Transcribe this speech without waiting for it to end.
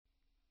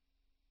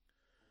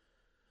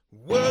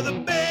We're the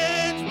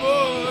bench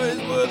boys,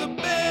 we're the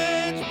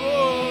bench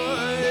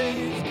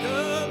boys,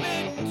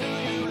 coming to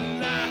you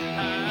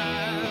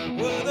live.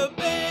 We're the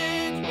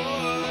bench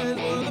boys,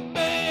 we're the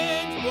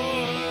bench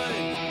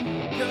boys,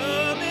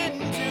 coming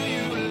to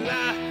you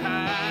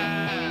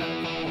live.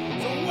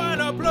 So why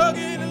not plug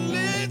in and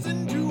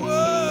listen to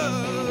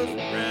us,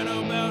 rant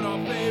about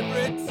our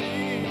favorite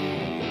teams.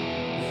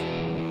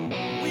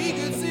 We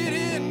could sit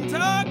and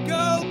talk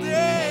all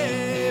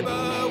day,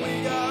 but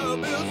we got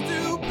bills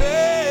to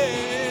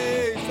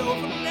pay. So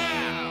for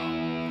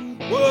now,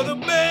 we're the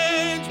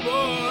bench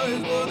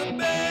boys, we're the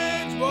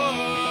bench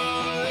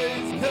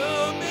boys,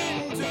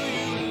 coming to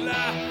you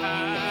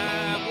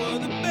live. We're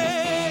the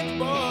bench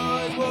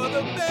boys, we're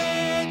the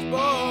bench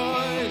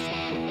boys,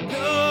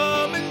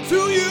 coming to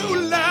you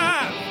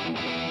live.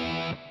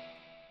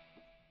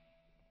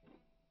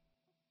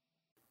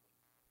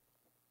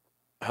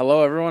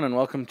 Hello, everyone, and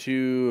welcome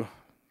to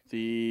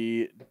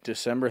the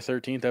December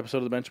 13th episode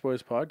of the Bench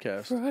Boys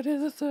podcast. Friday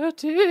the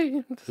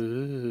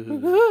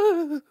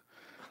 13th.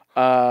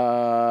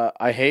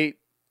 I hate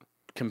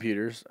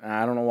computers.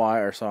 I don't know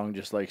why our song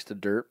just likes to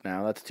derp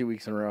now. That's 2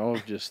 weeks in a row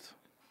of just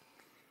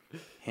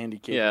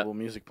handy-capable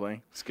music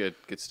playing. It's good.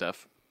 Good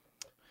stuff.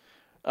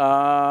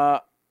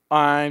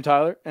 I'm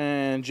Tyler,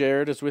 and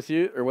Jared is with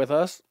you, or with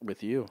us.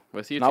 With you.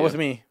 With you, Not too. with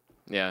me.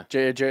 Yeah.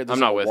 Jared, there's I'm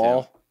not a with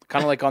wall. him.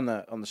 Kind of like on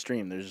the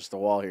stream. There's just a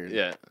wall here.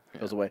 Yeah. That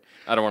goes away.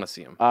 I don't want to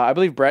see him. I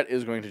believe Brett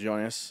is going to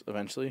join us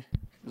eventually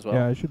as well.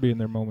 Yeah, I should be in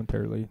there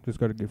momentarily. Just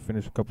got to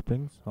finish a couple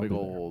things. I'll Big be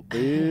there. old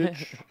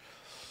bitch.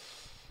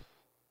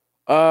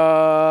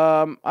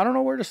 I don't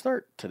know where to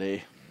start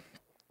today.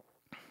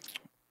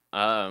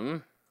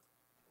 Well,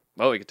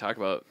 we could talk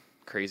about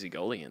crazy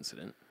goalie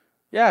incident.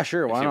 Yeah,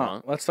 sure. Why you not?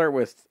 want. Let's start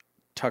with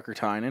Tucker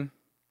Tynan.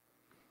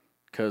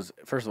 Because,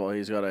 first of all,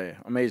 he's got an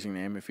amazing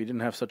name. If he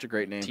didn't have such a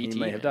great name, he TT,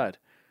 may have man. died.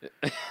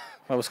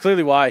 That was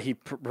clearly why he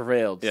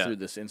prevailed Yeah. through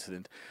this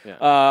incident.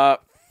 Yeah.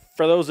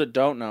 For those that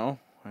don't know,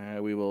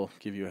 we will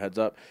give you a heads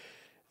up.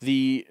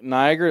 The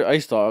Niagara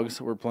Ice Dogs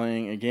were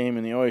playing a game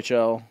in the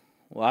OHL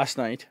last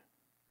night,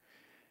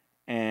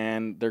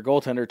 and their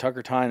goaltender,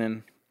 Tucker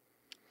Tynan,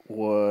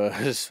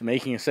 was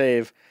making a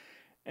save,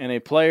 and a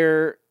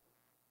player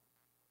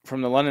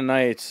from the London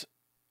Knights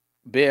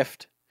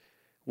biffed,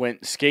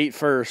 went skate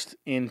first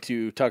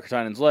into Tucker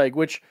Tynan's leg,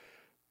 which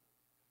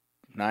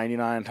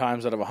 99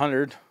 times out of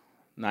 100,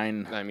 I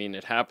mean,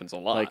 it happens a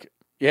lot.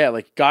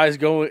 like guys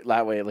go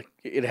that way. Like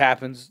it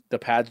happens. The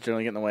pads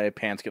generally get in the way,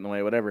 pants get in the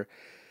way, whatever.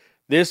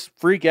 This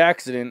freak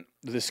accident,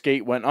 the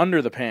skate went under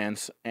the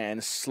pants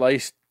and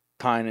sliced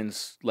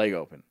Tynan's leg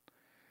open.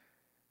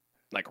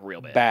 like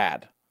real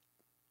bad.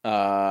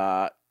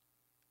 Bad.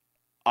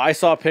 I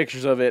saw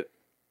pictures of it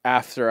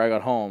after I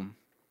got home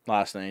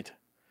last night,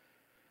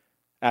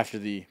 after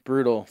the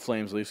brutal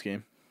Flames Leafs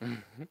game.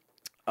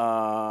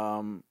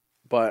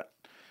 But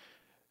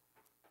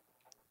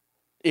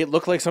it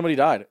looked like somebody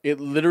died. It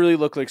literally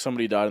looked like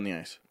somebody died on the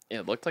ice.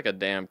 It looked like a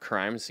damn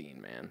crime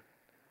scene, man.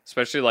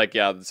 Especially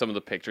some of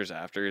the pictures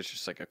after. It's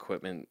just like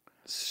equipment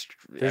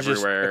There's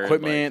everywhere. just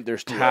equipment.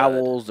 There's blood.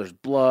 towels. There's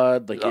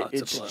blood. Like Lots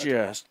of it's blood.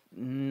 just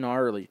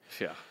gnarly.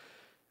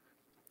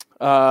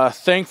 Yeah.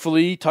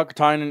 Thankfully, Tucker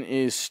Tynan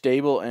is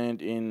stable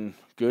and in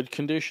good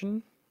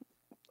condition.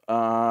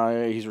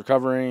 He's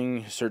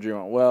recovering. His surgery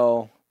went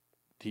well.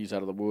 He's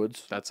out of the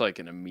woods. That's like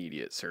an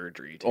immediate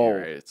surgery, too, Oh.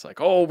 right? It's like,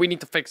 oh, we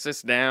need to fix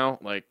this now.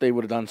 Like, They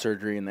would have done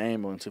surgery in the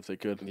ambulance if they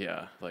could.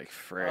 yeah, like,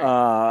 frick.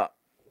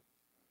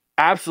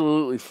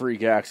 Absolutely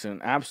freak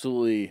accident.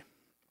 Absolutely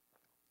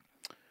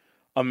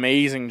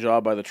amazing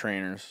job by the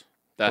trainers.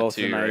 that both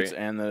too, the Knights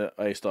right? and the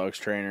Ice Dogs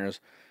trainers.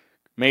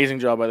 Amazing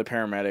job by the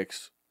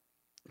paramedics.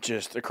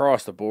 Just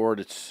across the board,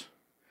 it's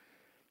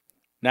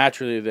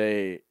naturally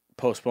they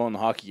postponed the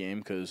hockey game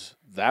because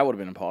that would have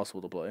been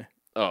impossible to play.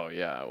 Oh,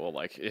 yeah. Well,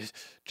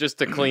 just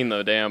to clean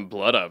the damn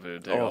blood up, it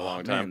would take a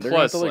long time. Man, they're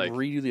gonna have Plus, to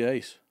redo the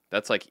ice.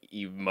 that's like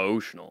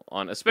emotional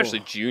on especially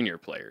Oh. junior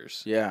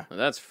players. Yeah.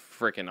 That's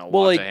freaking a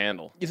Well, lot like, to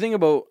handle. You think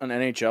about an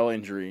NHL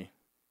injury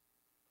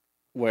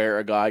where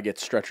a guy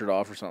gets stretchered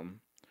off or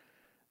something.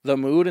 The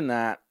mood in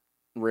that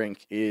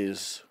rink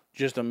is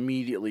just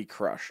immediately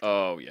crushed.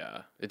 Oh,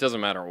 yeah. It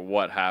doesn't matter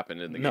what happened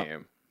in the No.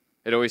 game.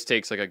 It always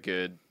takes like a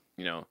good,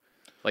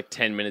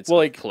 10 minutes Well,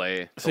 of like,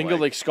 play. to, Think of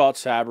like Scott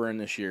Sabourin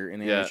this year in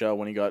the Yeah. NHL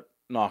when he got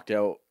knocked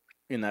out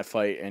in that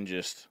fight and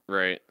just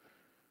right,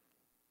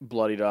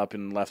 bloodied up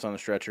and left on the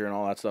stretcher and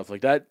all that stuff.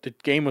 Like that, the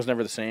game was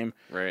never the same.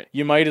 right.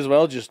 You might as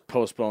well just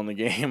postpone the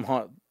game.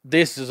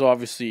 This is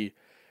obviously,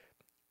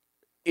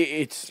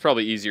 It's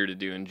probably easier to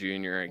do in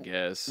junior, I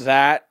guess.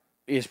 that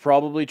is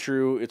probably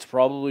true. It's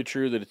probably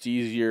true that it's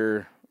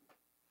easier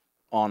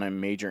on a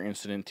major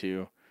incident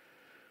too.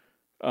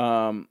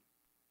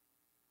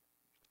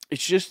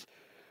 It's just,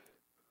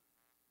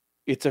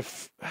 it's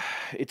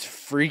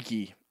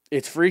freaky.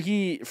 It's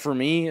freaky for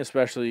me,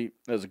 especially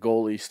as a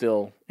goalie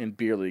still in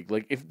beer league.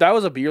 Like if that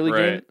was a beer league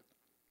game, Right.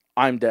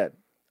 I'm dead.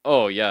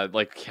 Oh, yeah.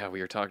 We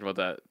were talking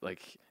about that.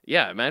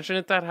 Imagine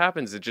if that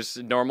happens. It's just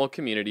a normal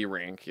community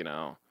rink,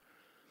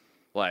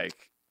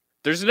 Like,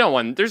 There's no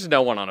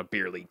one on a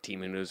beer league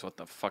team who knows what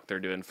the fuck they're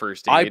doing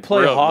first aid. I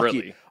play hockey.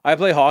 Really. I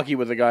play hockey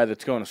with a guy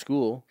that's going to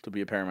school to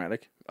be a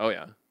paramedic. Oh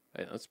yeah.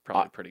 Yeah, that's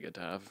probably pretty good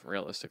to have,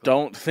 realistically.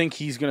 Don't think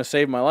he's going to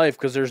save my life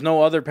because there's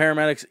no other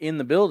paramedics in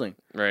the building.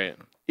 Right.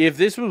 If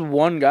this was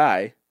one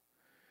guy,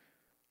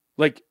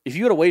 like if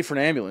you had to wait for an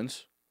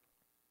ambulance,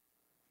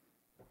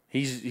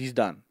 he's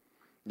done.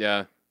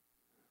 Yeah.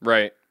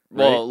 Right.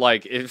 Well,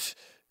 like if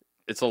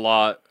it's a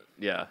lot,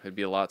 yeah, it'd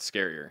be a lot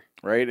scarier.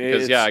 Right?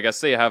 Because I guess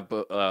they have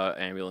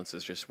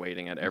ambulances just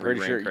waiting at every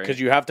pretty sure rink, right? because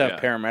you have to have Yeah.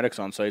 paramedics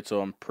on site,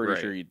 so I'm pretty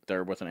Right. sure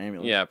they're with an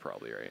ambulance. Yeah,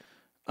 probably right.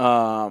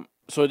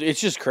 So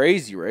it's just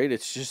crazy, right?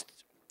 It's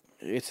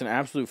an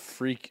absolute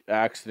freak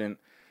accident.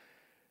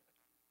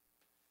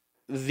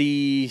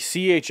 The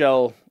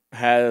CHL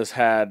has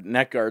had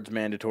neck guards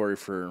mandatory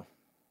for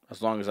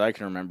as long as I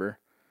can remember.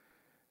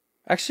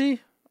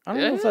 Actually, I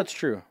don't know if Yeah. that's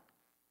true.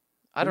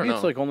 I don't Maybe know.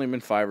 It's like only been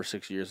 5 or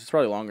 6 years. It's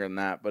probably longer than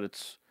that,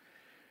 but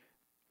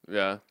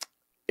yeah.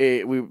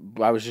 I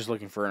was just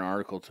looking for an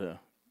article to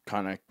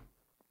kind of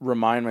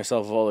remind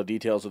myself of all the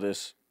details of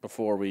this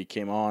before we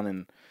came on,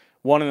 and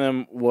one of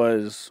them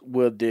was,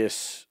 would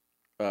this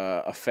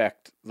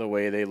affect the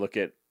way they look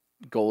at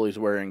goalies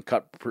wearing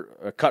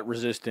cut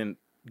resistant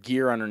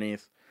gear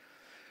underneath?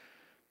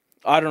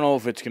 I don't know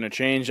if it's going to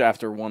change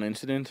after one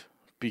incident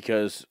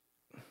because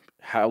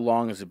how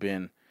long has it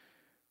been?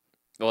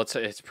 Well,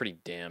 it's pretty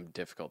damn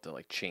difficult to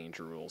like change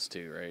rules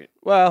too, right?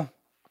 Well,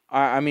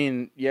 I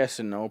mean, yes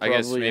and no. Probably. I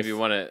guess maybe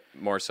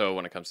more so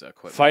when it comes to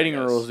equipment. Fighting I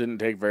guess. rules didn't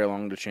take very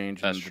long to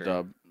change That's in the true.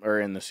 dub or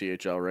in the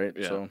CHL, right?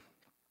 Yeah. So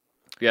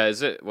Yeah,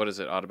 what is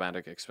it?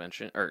 Automatic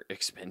expansion or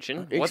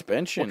expansion?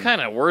 expansion. What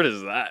kind of word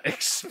is that?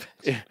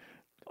 Expansion.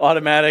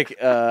 Automatic.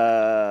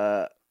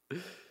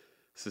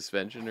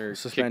 Suspension or kicked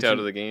Suspension. out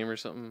of the game or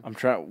something? I'm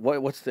trying.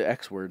 What's the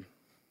X word?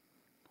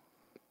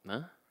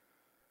 Huh?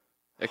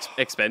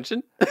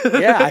 Expansion?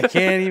 Yeah, I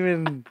can't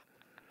even.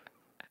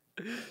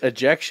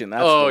 Ejection.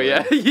 That's oh the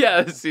yeah, word.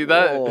 yeah. See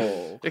that?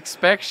 Whoa.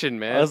 Inspection,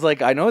 man. I was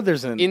like, I know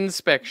there's an.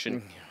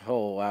 Inspection.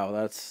 Oh wow,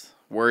 that's.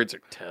 Words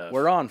are tough.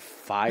 We're on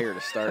fire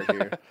to start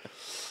here.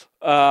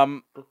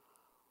 I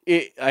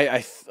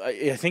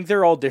think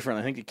they're all different.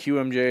 I think the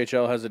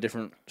QMJHL has a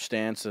different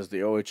stance as the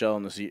OHL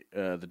and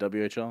the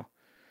WHL,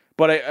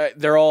 but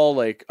they're all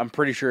like, I'm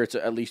pretty sure it's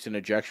at least an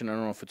ejection. I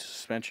don't know if it's a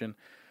suspension.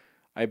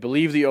 I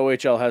believe the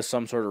OHL has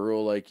some sort of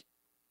rule like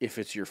if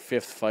it's your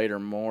 5th fight or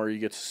more, you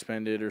get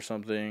suspended or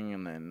something,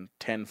 and then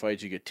 10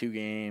 fights you get 2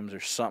 games or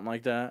something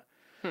like that.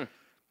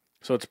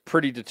 So it's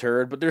pretty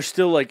deterred, but there's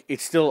still like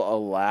it's still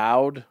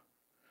allowed.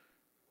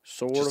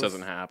 Sort It just of.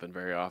 doesn't happen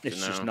very often.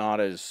 It's now. just not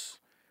as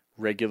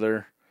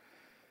regular.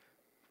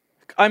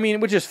 I mean,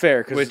 which is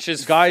fair Which because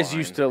is guys fine.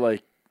 used to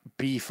like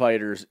be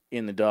fighters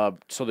in the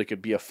dub so they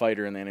could be a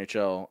fighter in the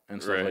NHL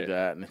and stuff like Right.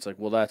 that. And it's like,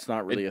 well, that's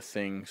not really a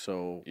thing.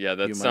 So Yeah, you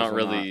that's might not as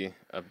well really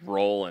a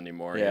role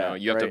anymore. Yeah, you know,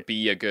 you have to right.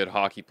 be a good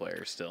hockey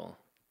player still.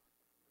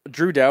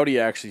 Drew Doughty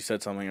actually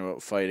said something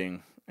about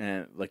fighting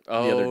and like the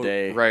other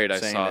day. right, I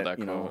saying saw that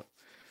you quote, know,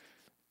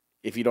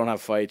 if you don't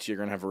have fights, you're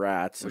gonna have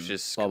rats, which and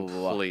is blah blah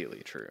blah.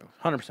 completely true.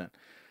 100%.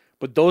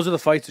 But those are the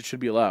fights that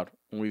should be allowed.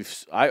 I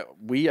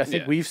think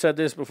Yeah. we've said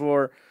this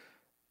before.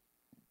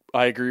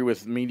 I agree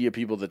with media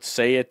people that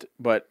say it,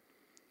 but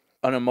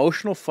an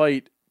emotional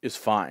fight is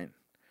fine.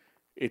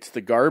 It's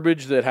the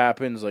garbage that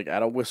happens like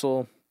at a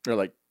whistle or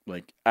like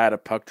at a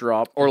puck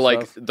drop Or and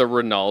like stuff. the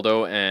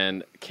Ronaldo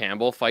and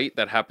Campbell fight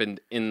that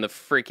happened in the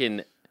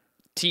freaking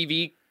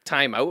TV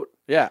timeout.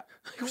 Yeah,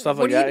 stuff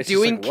What like are that. you It's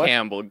just doing, like, what?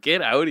 Campbell?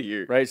 Get out of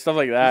here. Right, stuff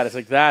like that. It's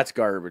like that's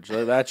garbage.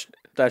 Like,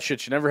 that shit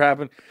should never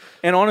happen.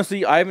 And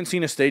honestly, I haven't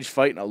seen a staged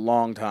fight in a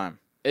long time.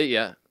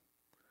 Yeah.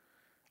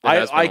 It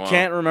has been I a while.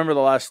 can't remember the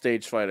last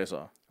staged fight I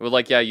saw. Well,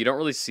 like, yeah, you don't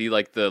really see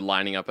like the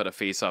lining up at a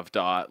face-off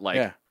dot. Like,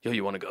 Yeah. yo,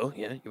 you want to go?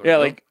 Yeah, you wanna Yeah, go?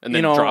 like, and you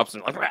then know, drops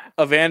and like, "Rah."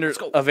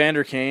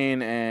 Evander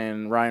Kane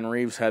and Ryan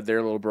Reeves had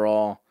their little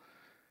brawl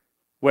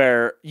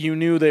where you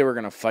knew they were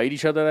going to fight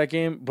each other that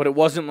game, but it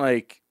wasn't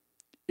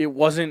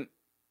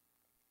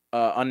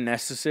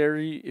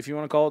unnecessary, if you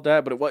want to call it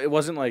that, but it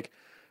wasn't like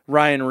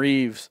Ryan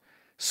Reeves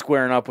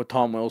squaring up with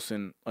Tom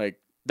Wilson. Like,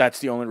 that's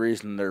the only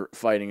reason they're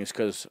fighting is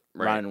because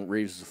Right. Ryan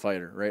Reeves is a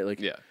fighter, right? Like,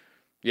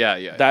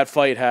 yeah. that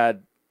fight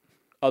had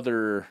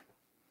other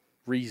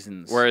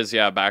reasons. Whereas,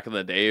 yeah, back in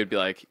the day, it'd be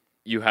like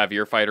you have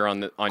your fighter on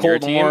your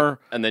Colton team, Orr.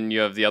 and then you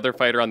have the other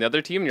fighter on the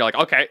other team, and you're like,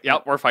 okay,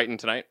 yep, we're fighting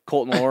tonight.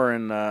 Colton Orr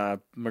and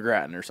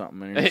McGrattan or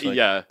something. And you're just like,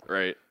 Yeah,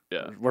 right.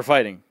 Yeah, we're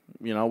fighting.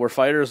 You know, we're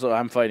fighters, so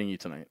I'm fighting you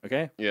tonight,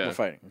 okay? Yeah. We're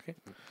fighting, okay?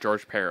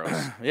 George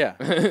Peros. Yeah.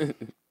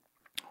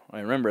 I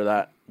remember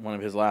that, one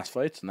of his last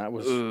fights, and that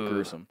was Ugh.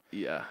 gruesome.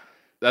 Yeah,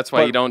 that's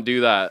why But- you don't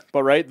do that.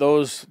 But right,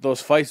 those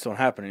fights don't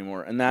happen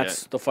anymore, and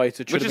that's the fights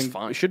that Which should is have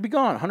been fine. should be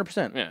gone,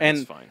 100%. Yeah, and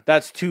it's fine.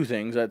 that's two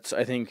things. That's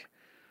I think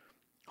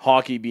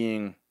hockey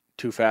being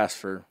too fast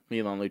for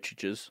Milan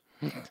Lucic's,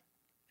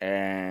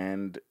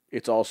 and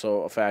it's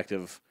also a fact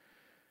of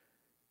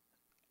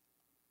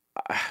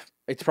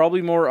it's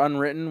probably more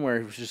unwritten where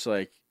it was just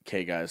like,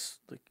 okay, guys,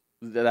 like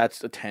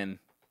that's a 10,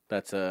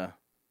 that's a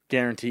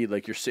guaranteed.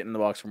 Like you're sitting in the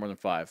box for more than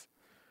 5.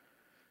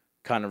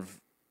 kind of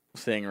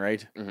thing,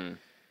 right?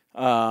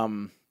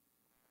 Mm-hmm.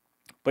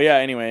 But yeah,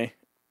 anyway,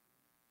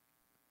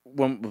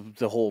 when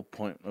the whole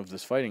point of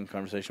this fighting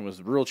conversation was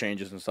the rule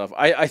changes and stuff.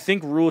 I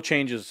think rule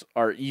changes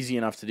are easy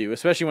enough to do,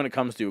 especially when it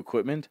comes to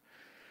equipment,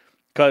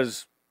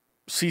 because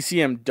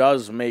CCM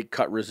does make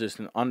cut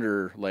resistant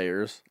under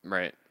layers.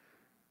 Right.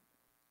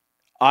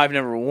 I've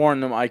never worn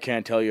them. I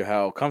can't tell you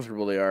how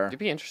comfortable they are. It'd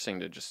be interesting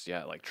to just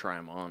like try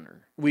them on,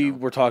 or We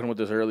were talking about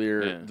this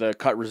earlier. Yeah. The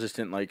cut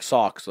resistant like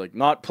socks, like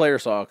not player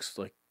socks,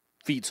 like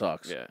feet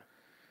socks. yeah.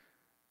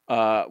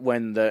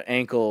 When the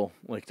ankle,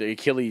 like the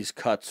Achilles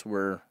cuts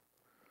were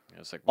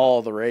It's like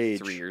all the rage.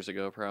 3 years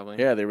ago, probably.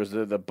 Yeah, there was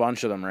the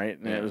bunch of them, right?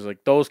 And Yeah. it was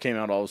like those came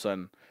out all of a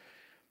sudden.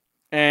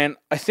 And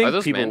I think Are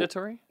those people.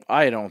 mandatory?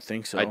 I don't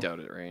think so. I doubt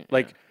it. Right.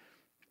 Like Yeah.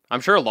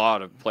 I'm sure a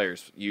lot of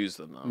players use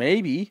them though.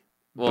 maybe,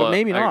 Well, but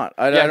maybe not.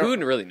 I yeah, don't,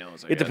 who really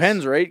knows? I it guess.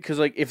 depends, right? Because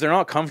like if they're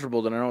not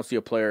comfortable, then I don't see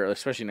a player,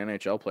 especially an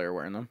NHL player,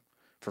 wearing them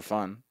for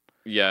fun.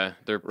 Yeah,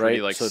 they're pretty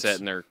Right, like so set it's-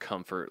 in their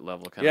comfort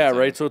level. Kind Yeah, of thing.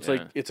 right. So it's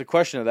like it's a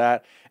question of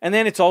that, and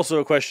then it's also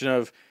a question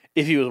of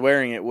if he was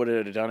wearing it, would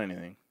it have done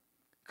anything?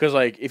 Because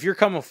like if you're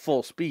coming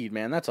full speed,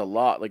 man, that's a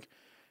lot. Like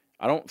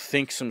I don't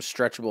think some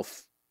stretchable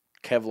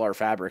Kevlar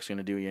fabric's going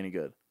to do you any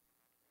good.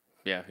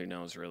 yeah, who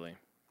knows really?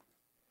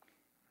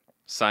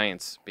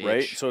 Science, bitch.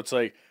 Right? So it's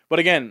like, but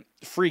again,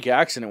 freak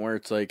accident where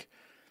it's like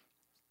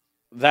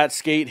that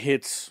skate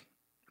hits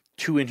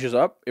 2 inches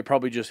up, it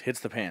probably just hits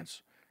the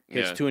pants.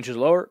 Hits Yeah. 2 inches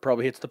lower, it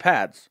probably hits the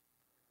pads.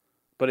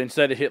 But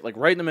instead, it hit like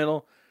right in the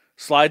middle,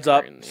 slides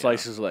up, Right in the-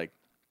 slices his leg.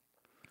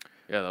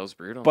 Yeah, that was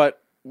brutal.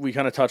 But we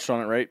kind of touched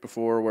on it right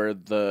before, where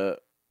the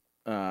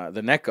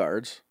neck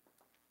guards,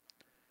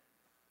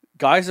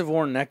 guys have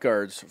worn neck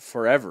guards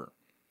forever.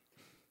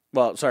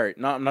 Well, sorry,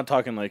 I'm not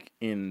talking like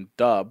in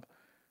dub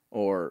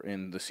or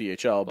in the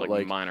CHL, but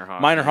like minor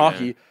hockey. minor yeah.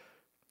 hockey,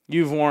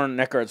 you've worn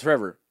neck guards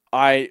forever.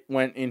 I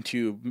went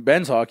into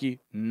men's hockey.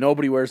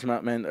 Nobody wears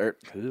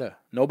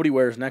nobody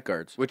wears neck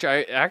guards. Which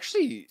I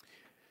actually,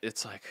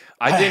 it's like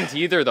I didn't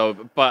either though.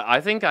 But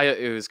I think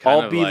it was kind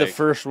I'll of be like, the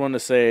first one to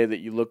say that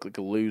you look like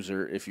a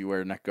loser if you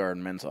wear a neck guard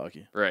in men's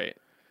hockey. right.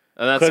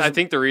 And that's 'Cause- I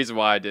think the reason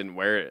why I didn't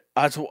wear it.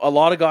 That's a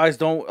lot of guys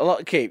don't.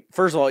 Okay,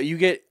 first of all, you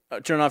get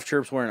turn off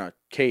chirps wearing a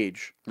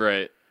cage.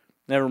 Right.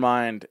 Never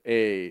mind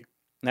a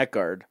neck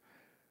guard.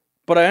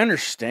 But I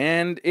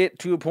understand it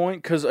to a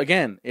point because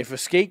again, if a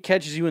skate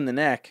catches you in the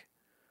neck,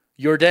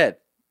 you're dead.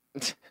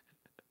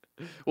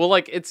 Well,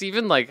 like it's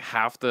even like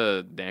half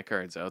the neck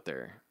guards out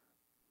there.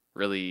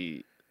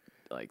 Really,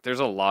 like there's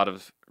a lot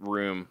of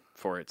room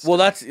for it. Well, still,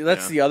 that's you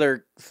know? the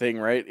other thing,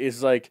 right?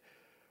 Is like,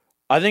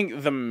 I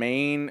think the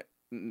main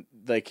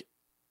like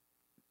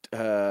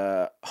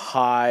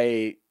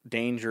high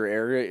danger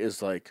area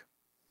is like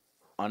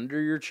under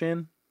your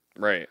chin.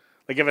 Right.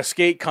 Like if a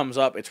skate comes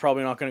up, it's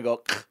probably not going to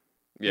go.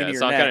 Yeah, into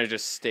it's your not neck. gonna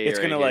just stay. It's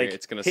right going to here. like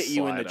it's gonna hit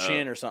you in the slide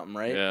chin up. or something,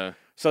 right? Yeah.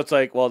 So it's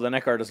like, well, the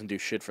neck guard doesn't do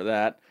shit for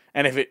that.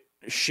 And if it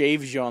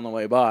shaves you on the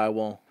way by,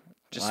 well,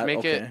 Just make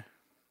okay. it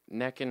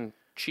neck and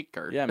cheek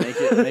guard. Yeah, make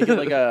it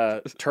like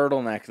a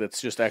turtleneck that's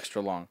just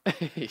extra long.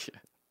 Yeah.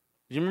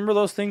 You remember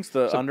those things?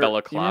 The It's a under. You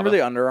remember balaclava.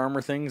 the Under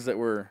Armour things that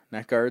were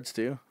neck guards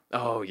too?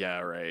 Oh yeah,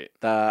 right.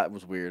 That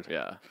was weird.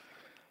 Yeah.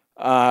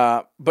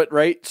 But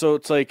right, so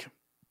it's like,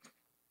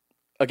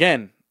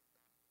 again,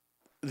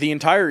 the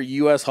entire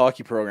U.S.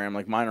 hockey program,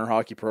 like minor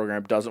hockey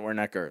program, doesn't wear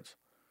neck guards.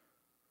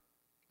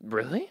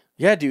 Really?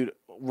 Yeah, dude,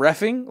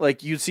 reffing,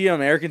 like you'd see an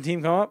American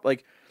team come up.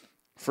 Like,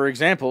 for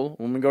example,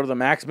 when we go to the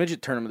Max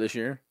Midget tournament this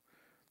year,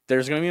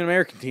 there's going to be an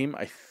American team,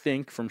 I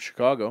think, from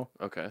Chicago.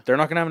 Okay. They're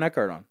not going to have a neck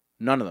guard on.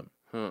 None of them.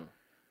 Huh.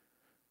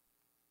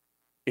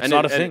 It's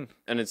not a thing.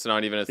 And it's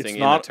not even a thing in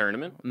not- the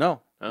tournament?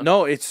 No. Huh?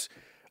 No, it's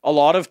a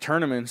lot of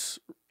tournaments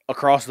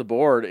across the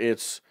board.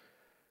 It's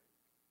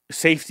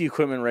safety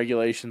equipment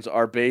regulations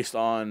are based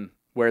on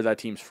where that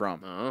team's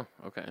from, Oh,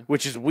 okay.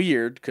 which is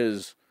weird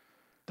because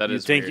That you'd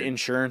is think weird.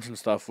 insurance and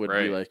stuff would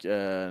be Right. like,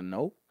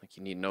 no, Like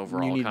you need an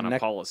overall need kind of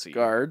neck policy.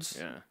 guards,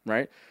 Yeah.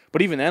 right?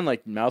 But even then,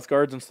 like mouth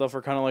guards and stuff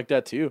are kind of like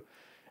that too.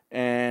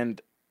 And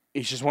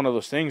it's just one of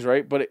those things,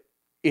 right? But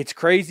it's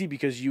crazy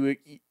because you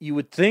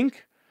would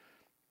think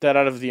that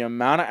out of the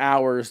amount of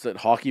hours that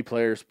hockey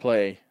players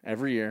play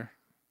every year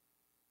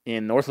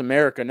in North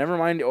America, never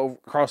mind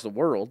across the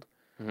world,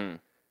 hmm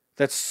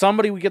that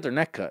somebody would get their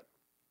neck cut.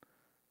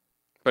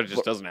 But it just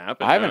But doesn't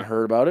happen. I haven't huh?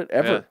 heard about it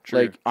ever. Yeah, true,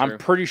 like I'm true.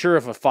 pretty sure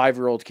if a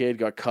 5-year-old kid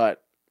got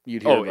cut,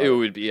 you'd hear Oh, about it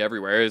would be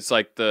everywhere. It's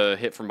like the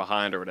hit from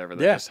behind or whatever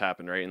that Yeah. just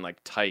happened, right? In like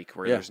Tyke,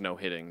 where Yeah. there's no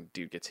hitting,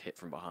 dude gets hit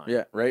from behind.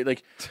 Yeah, right.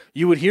 Like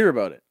you would hear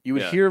about it. You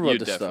would Yeah, hear about you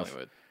this definitely stuff.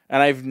 would.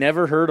 And I've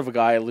never heard of a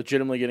guy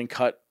legitimately getting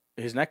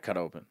his neck cut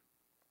open,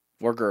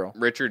 or girl,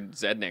 Richard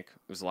Zednik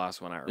was the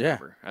last one I Yeah.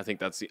 remember. I think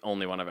that's the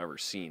only one I've ever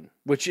seen.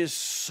 which is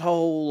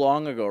so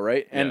long ago,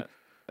 right? And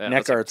Yeah, neck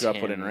that's like guards got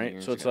put 10 in, right?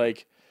 years So it's ago.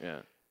 like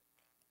yeah.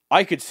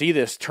 I could see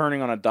this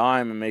turning on a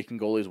dime and making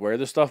goalies wear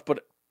this stuff,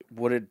 but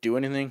would it do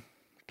anything?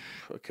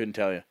 I couldn't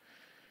tell you.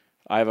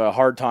 I have a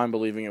hard time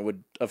believing it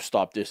would have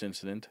stopped this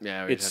incident.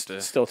 Yeah, we'd It's have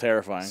to still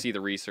terrifying. see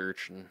the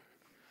research. And...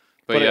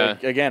 But But yeah,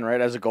 again,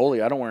 right, as a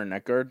goalie, I don't wear a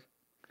neck guard.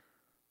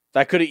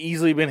 That could have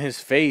easily been his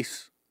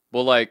face.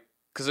 Well, like,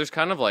 because there's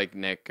kind of like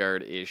neck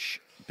guard ish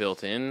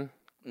built in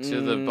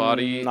to the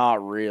body.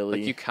 Not really.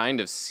 Like you kind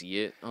of see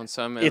it on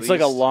some. At it's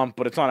like a least. lump,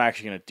 but it's not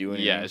actually gonna do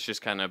anything. Yeah, it's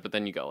just kind of. But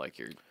then you got like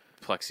your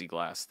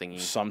plexiglass thingy.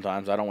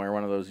 Sometimes I don't wear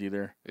one of those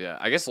either. Yeah,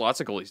 I guess lots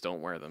of goalies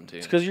don't wear them too.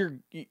 It's because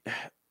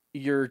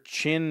your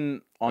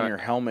chin on Right. your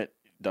helmet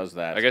does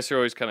that. I guess you're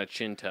always kind of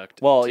chin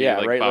tucked. Well, too, yeah,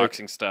 like right, like-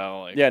 boxing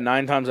style. Like, Yeah,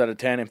 9 times out of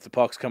 10, if the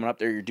puck's coming up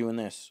there, you're doing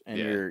this, and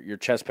Yeah. your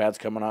chest pad's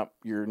coming up,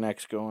 your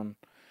neck's going.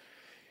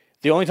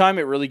 The only time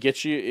it really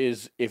gets you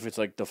is if it's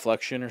like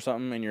deflection or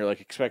something, and you're like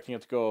expecting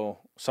it to go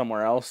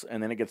somewhere else,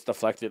 and then it gets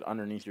deflected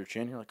underneath your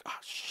chin. You're like, oh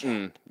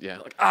shit! yeah,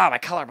 like my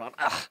collarbone.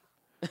 Ah.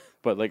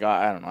 But like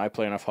I don't know, I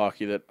play enough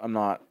hockey that I'm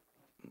not.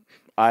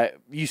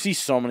 You see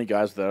so many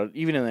guys without it,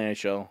 even in the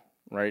NHL,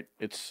 right?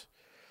 It's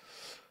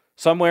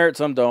some wear it,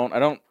 some don't. I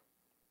don't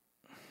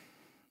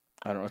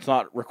know. It's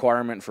not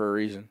requirement for a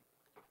reason.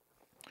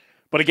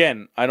 But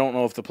again, I don't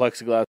know if the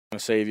plexiglass is going to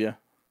save you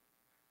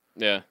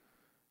Yeah,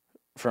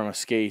 from a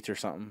skate or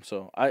something.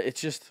 So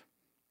it's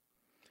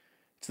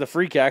the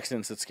freak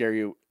accidents that scare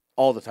you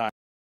all the time.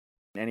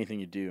 Anything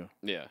you do.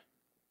 yeah,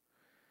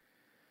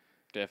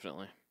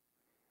 definitely.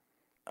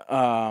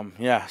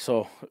 Yeah.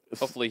 So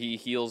Hopefully he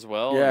heals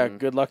well. yeah, and-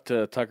 good luck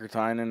to Tucker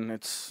Tynan.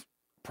 It's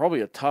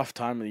probably a tough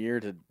time of the year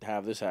to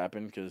have this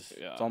happen because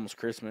Yeah. it's almost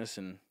Christmas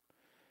and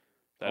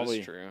That probably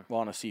is true.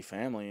 want to see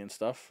family and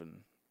stuff.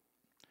 And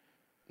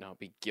Not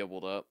be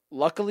gibbled up.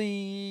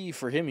 luckily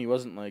for him, he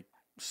wasn't like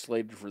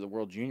slated for the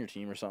World Junior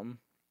team or something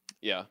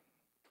Yeah.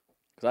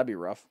 because that'd be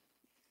rough.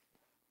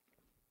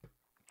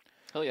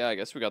 Hell yeah, I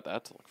guess we got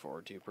that to look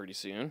forward to pretty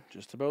soon.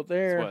 Just about It's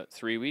there. what,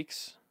 3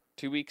 weeks?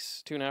 2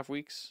 weeks? 2.5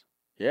 weeks?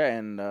 Yeah,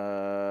 and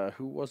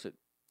who was it?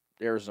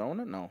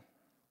 Arizona? No.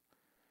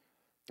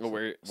 Oh,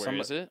 where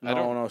is it?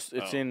 No, it's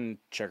oh. in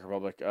Czech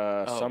Republic.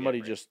 yeah, Somebody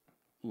right. just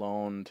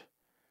loaned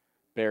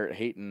Barrett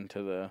Hayton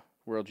to the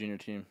World Junior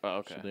team. Oh,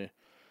 okay. So they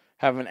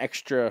have an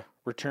extra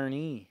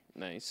returnee.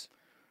 Nice.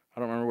 I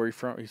don't remember where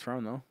he's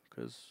from though,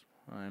 because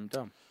I'm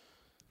dumb.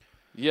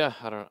 Yeah,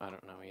 I don't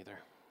know either.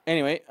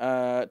 Anyway,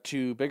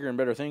 to bigger and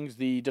better things,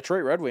 the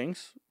Detroit Red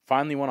Wings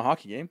finally won a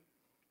hockey game.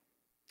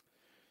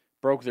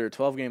 Broke their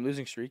 12-game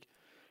losing streak,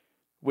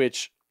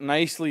 which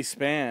nicely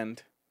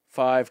spanned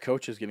 5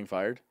 coaches getting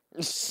fired,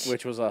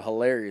 which was a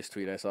hilarious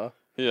tweet I saw.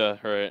 Yeah,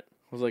 right. It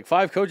was like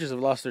 5 coaches have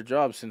lost their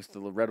jobs since the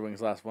Red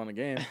Wings last won a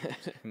game.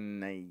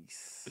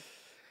 Nice.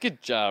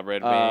 Good job,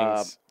 Red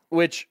Wings.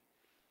 Which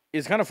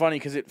is kind of funny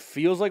because it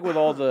feels like with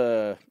all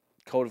the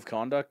code of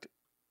conduct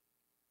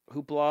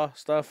hoopla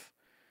stuff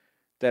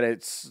that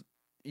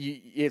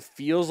it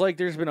feels like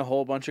there's been a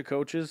whole bunch of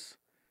coaches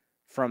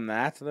from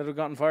that have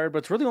gotten fired, but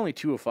it's really only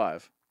 2 of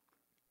 5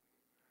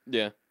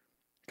 Yeah,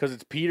 because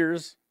it's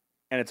Peters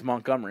and it's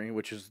Montgomery,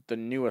 which is the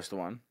newest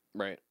one.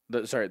 right.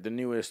 The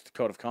newest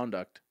code of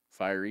conduct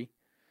fiery.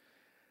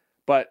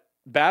 But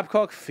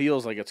Babcock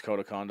feels like it's code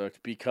of conduct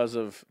because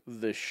of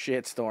the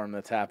shitstorm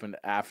that's happened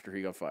after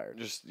he got fired.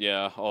 Just,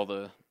 yeah, all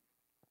the,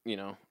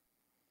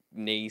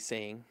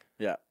 naysaying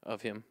Yeah.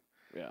 of him.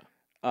 Yeah.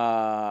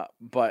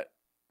 But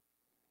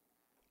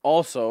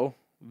also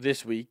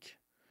this week,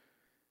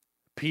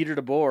 Peter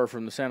DeBoer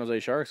from the San Jose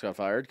Sharks got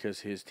fired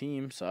because his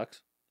team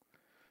sucks.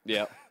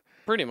 Yeah,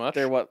 pretty much.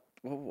 They're what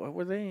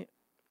were they?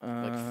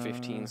 Like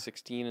 15,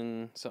 16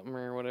 and something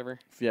or whatever.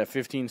 Yeah,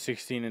 15,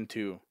 16, and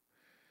 2.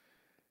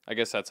 I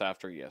guess that's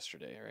after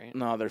yesterday, right?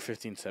 No, they're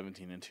 15,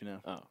 17, and 2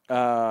 now. Oh,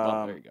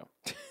 well, there you go.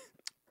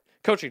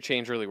 Coaching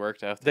change really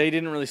worked out. They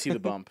didn't really see the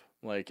bump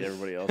like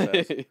everybody else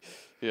has.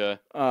 Yeah.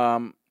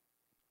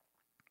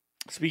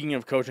 Speaking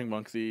of coaching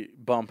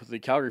the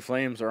Calgary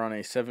Flames are on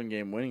a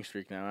 7-game winning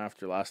streak now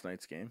after last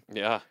night's game,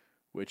 Yeah.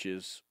 which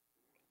is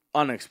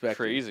unexpected.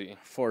 Crazy.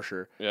 For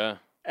sure. Yeah.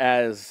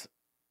 As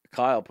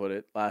Kyle put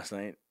it last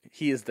night,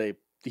 he's the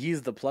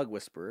plug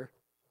whisperer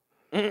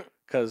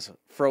because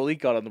Frolik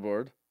got on the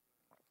board,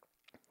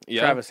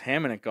 Yeah. Travis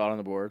Hamonic got on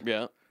the board,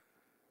 Yeah.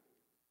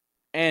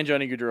 and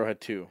Johnny Gaudreau had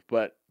 2.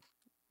 But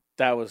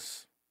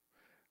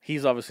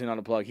he's obviously not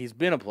a plug. He's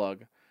been a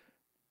plug,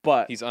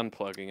 but He's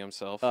unplugging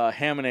himself.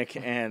 Hamonic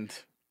and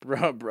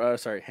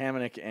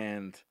Hamonic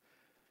and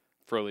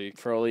Frolik.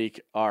 Frolik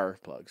are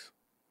plugs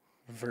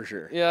for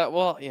sure. Yeah,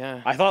 well,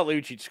 yeah. I thought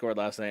Lucic scored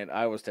last night.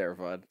 I was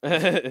terrified.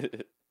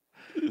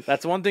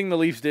 That's one thing the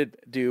Leafs did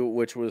do,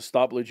 which was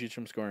stop Lucic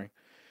from scoring.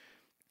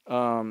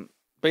 But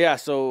yeah,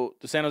 so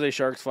the San Jose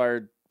Sharks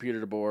fired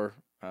Peter DeBoer.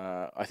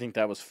 I think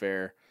that was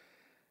fair.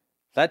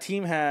 That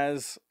team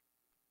has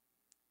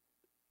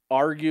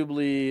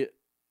arguably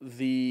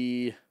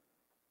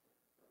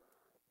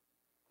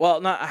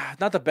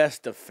not the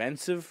best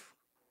defensive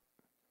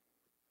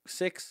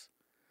 6,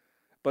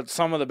 but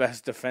some of the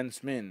best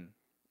defensemen.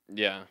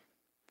 Yeah.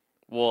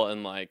 Well,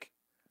 and like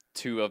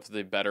 2 of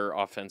the better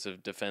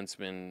offensive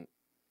defensemen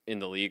in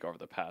the league over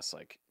the past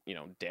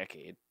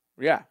decade.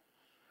 Yeah.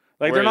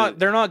 Like Whereas-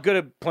 they're not good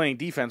at playing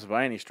defense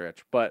by any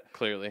stretch, but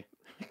Clearly.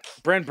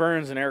 Brent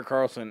Burns and Erik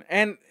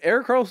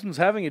Karlsson's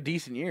having a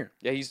decent year.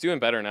 Yeah, he's doing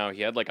better now.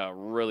 He had like a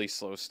really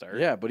slow start.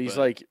 Yeah, but he's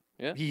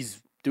yeah.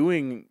 he's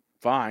doing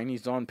fine.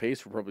 He's on pace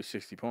for probably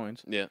 60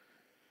 points. Yeah.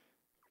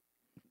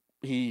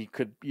 He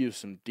could use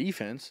some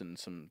defense and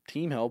some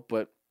team help,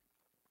 but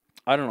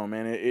I don't know,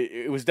 man.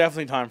 It was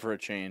definitely time for a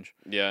change.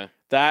 Yeah.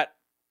 That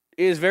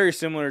is very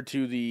similar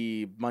to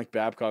the Mike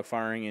Babcock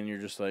firing, and you're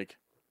just like,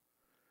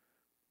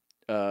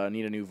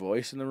 need a new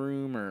voice in the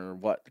room or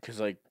what? Because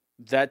like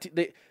that,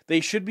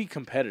 they should be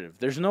competitive.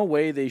 There's no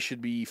way they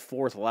should be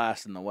fourth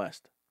last in the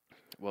West.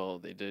 Well,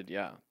 they did.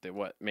 Yeah. They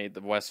made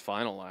the West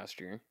final last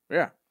year.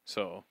 Yeah,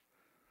 So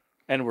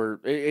and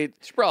it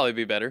should probably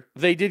be better.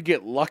 they did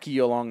get lucky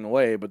along the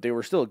way, but they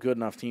were still a good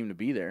enough team to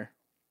be there.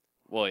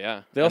 Well,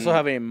 yeah. They also And-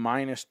 have a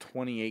minus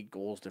 28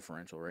 goals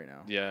differential right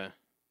now, Yeah.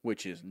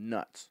 which is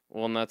nuts.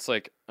 Well, and that's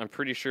like I'm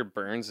pretty sure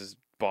Burns is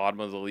bottom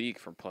of the league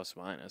for plus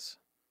minus,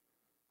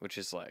 which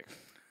is like,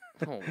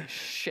 holy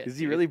shit. Is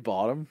he dude. really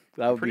bottom?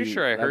 That would pretty be,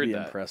 sure I that'd heard be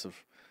that.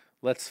 impressive.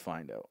 Let's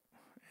find out.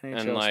 NHL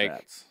And, like,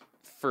 stats.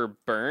 for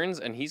Burns?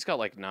 And he's got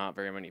like not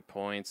very many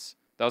points.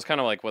 That was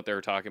kind of like what they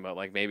were talking about.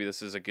 Like maybe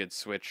this is a good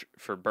switch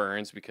for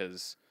Burns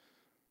because,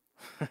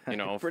 you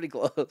know, pretty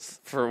close.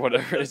 for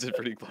whatever is it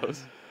pretty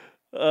close.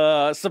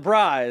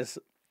 Surprise!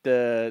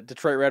 The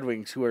Detroit Red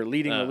Wings, who are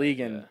leading the Oh,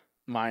 league in yeah.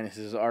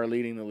 minuses, are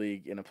leading the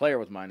league in a player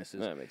with minuses.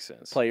 That makes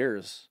sense.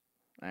 Players,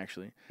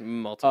 actually.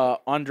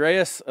 Multiple.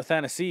 Andreas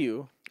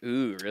Athanasiou,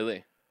 Ooh,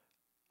 really?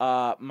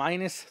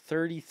 minus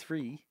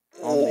 33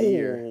 on the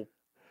year.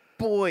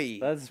 Boy.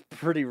 That's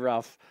pretty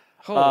rough.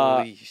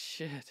 Holy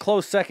shit.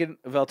 Close second,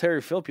 Valtteri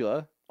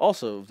Filppula,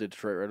 also of the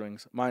Detroit Red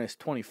Wings, minus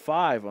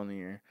 25 on the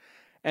year.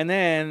 And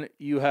then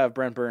you have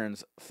Brent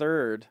Burns,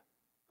 third,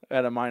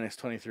 at a minus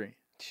 23.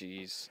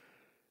 Jeez.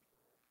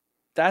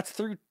 That's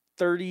through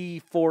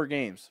 34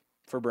 games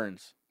for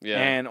Burns. Yeah.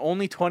 And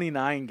only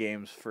 29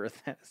 games for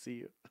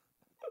Athanasiou.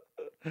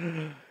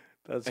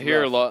 That's I hear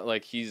a rough. lot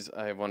like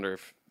I wonder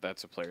if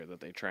that's a player that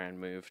they try and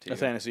move to.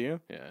 Athanasiou?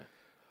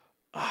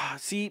 Yeah.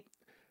 See,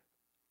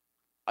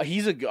 I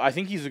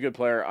think he's a good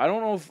player. I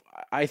don't know if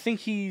I think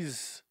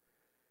he's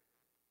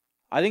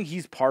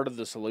part of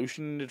the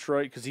solution in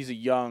Detroit because he's a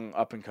young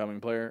up and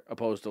coming player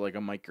opposed to like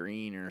a Mike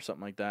Green or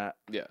something like that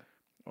Yeah.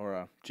 or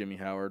a Jimmy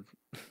Howard,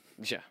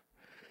 Yeah.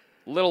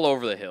 Little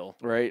over the hill.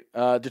 right?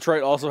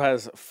 Detroit also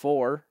has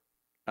 4.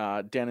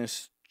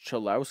 Dennis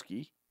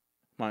Cholowski,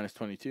 minus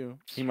 22.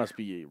 He must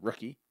be a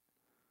rookie.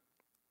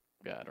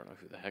 Yeah, I don't know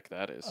who the heck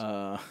that is.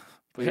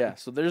 But yeah,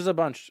 so there's a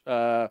bunch.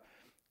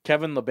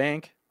 Kevin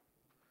LeBanc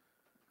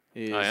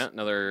is Oh yeah,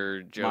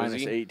 another minus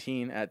Josie.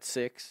 18 at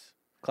 6.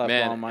 Man,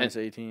 Klefbom and- minus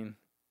 18.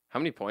 How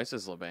many points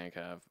does LeBanc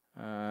have?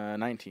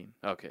 19.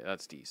 Okay,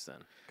 that's decent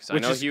then. Because I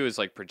Which know is- he was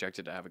like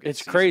projected to have a good It's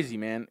season. crazy,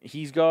 man.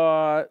 He's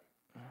got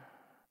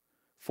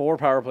 4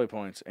 power play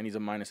points, and he's a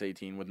minus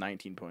 18 with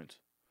 19 points.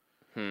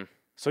 Hmm.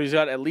 So he's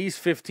got at least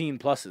 15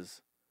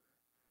 pluses.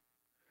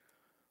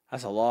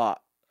 That's a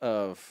lot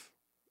of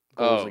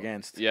goals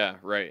against. Yeah,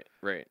 right.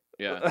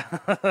 Yeah.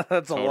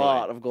 That's Totally. a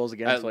lot of goals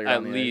against. while you're At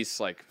on the ice. least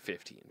like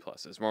 15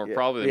 pluses. Yeah,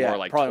 Probably yeah, more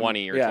like probably-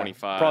 20 or yeah,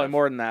 25. Probably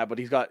more than that, but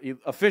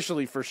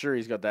officially for sure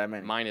he's got that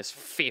many. Minus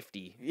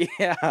 50.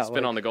 Yeah, He's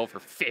been on the goal for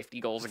 50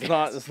 goals it's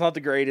against. it's not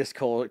the greatest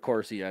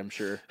Corsi, I'm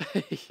sure.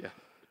 Yeah.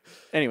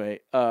 Anyway,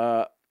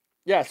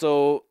 yeah.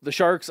 So the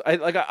Sharks,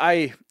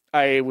 I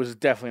was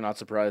definitely not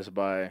surprised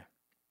by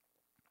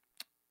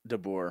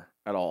DeBoer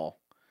at all.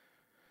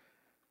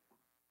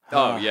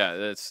 Oh, yeah.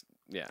 That's,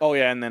 yeah. Oh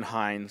yeah, and then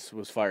Hines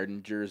was fired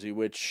in Jersey,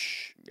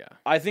 which Yeah.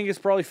 I think is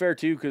probably fair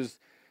too, because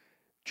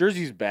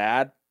Jersey's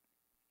bad.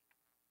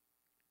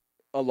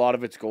 A lot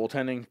of it's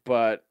goaltending,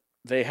 but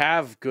they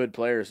have good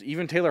players.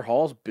 Even Taylor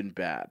Hall's been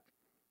bad,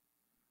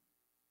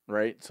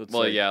 right? So it's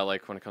Well, like, yeah,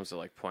 like when it comes to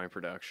like point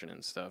production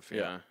and stuff. Yeah,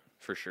 Yeah.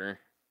 for sure.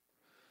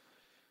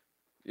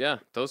 Yeah,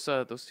 those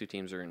two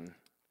teams are in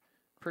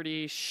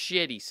pretty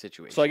shitty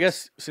situations. So I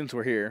guess since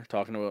we're here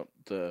talking about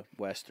the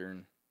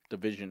Western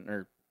Division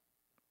or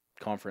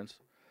Conference,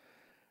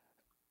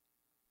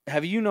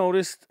 have you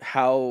noticed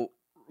how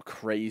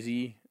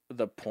crazy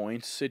the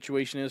points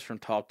situation is from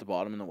top to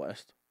bottom in the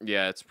West?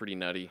 Yeah, it's pretty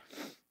nutty.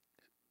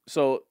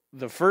 So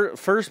the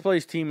first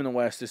place team in the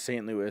West is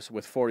St. Louis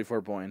with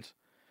 44 points.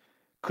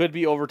 Could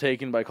be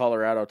overtaken by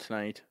Colorado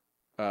tonight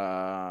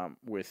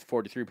with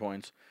 43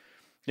 points.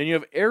 Then you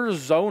have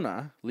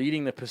Arizona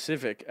leading the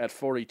Pacific at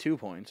 42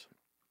 points.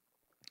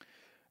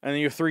 And then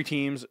you have 3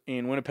 teams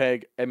in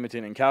Winnipeg,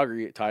 Edmonton, and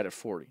Calgary tied at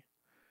 40.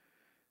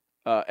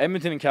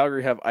 Edmonton and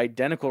Calgary have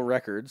identical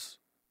records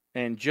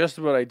and just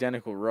about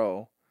identical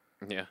row.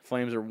 Yeah.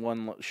 Flames are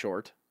 1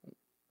 short.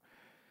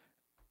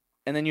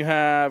 And then you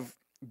have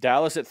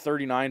Dallas at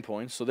 39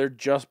 points, so they're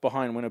just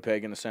behind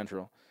Winnipeg in the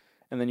Central.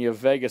 And then you have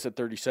Vegas at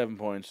 37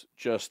 points,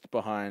 just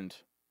behind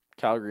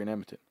Calgary and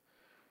Edmonton.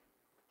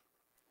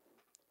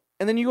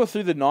 And then you go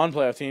through the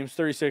non-playoff teams,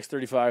 36,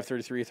 35,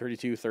 33,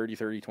 32, 30,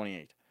 30,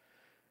 28.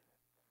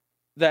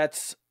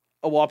 That's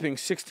a whopping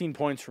 16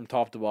 points from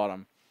top to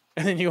bottom.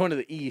 And then you go into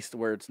the East,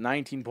 where it's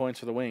 19 points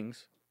for the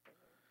Wings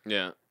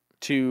Yeah.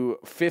 to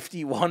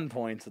 51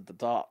 points at the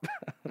top.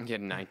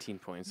 Getting 19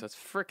 points. That's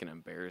freaking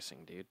embarrassing,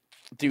 dude.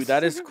 Dude,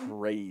 that is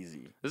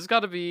crazy. This has got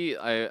to be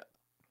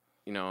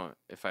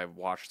if I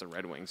watched the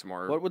Red Wings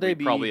more, What would they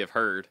we'd probably be- have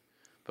heard.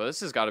 But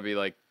this has got to be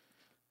like,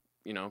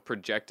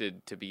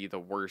 projected to be the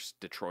worst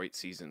Detroit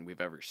season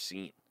we've ever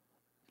seen.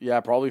 Yeah,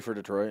 probably for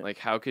Detroit. Like,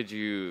 how could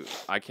you?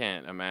 I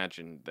can't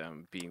imagine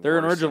them being. They're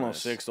an worse than original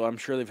this. 6, so I'm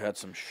sure they've had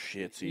some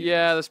shit seasons.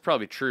 Yeah, that's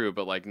probably true,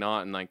 but like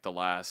not in like the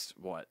last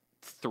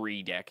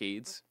 3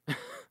 decades.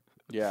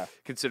 Yeah.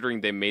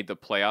 Considering they made the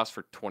playoffs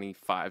for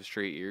 25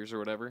 straight years or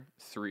whatever.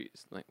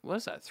 What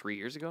is that? 3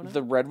 years ago now.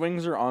 The Red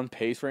Wings are on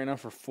pace right now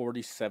for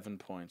 47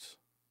 points.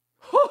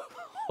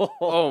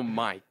 Oh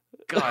my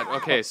god.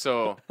 Okay,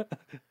 so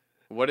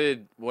what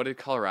did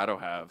Colorado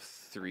have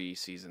 3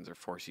 seasons or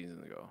 4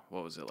 seasons ago?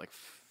 What was it like?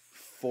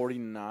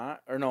 49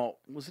 or no,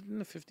 was it in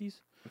the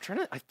 50s?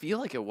 I feel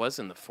like it was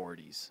in the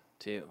 40s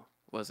too,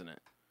 wasn't it?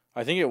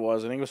 I think it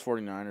was. I think it was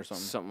 49 or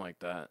something. Something like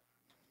that.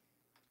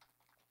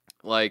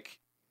 Like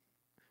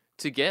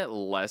to get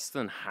less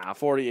than half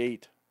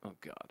 48. Oh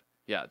god.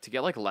 Yeah, to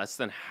get like less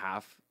than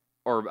half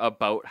or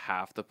about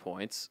half the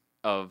points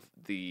of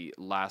the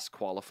last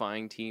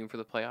qualifying team for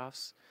the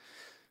playoffs.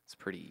 It's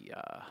pretty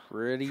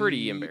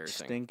pretty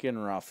embarrassing. Stinking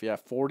rough. Yeah,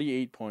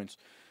 48 points.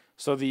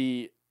 So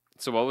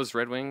So what was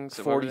Red Wings?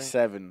 What were they?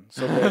 47.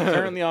 So they're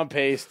currently on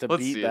pace to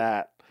Let's see beat it.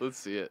 that. Let's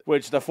see it.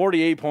 Which the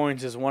 48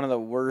 points is one of the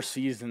worst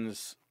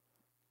seasons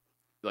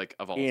Like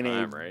of all in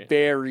time, a right?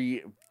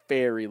 very,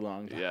 very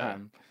long time. Yeah.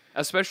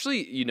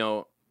 Especially,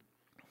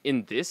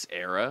 in this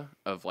era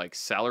of like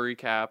salary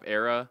cap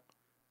era,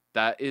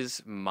 that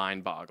is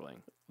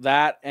mind-boggling.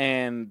 That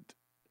and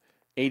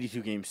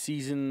 82 game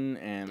season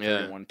and Yeah.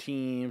 31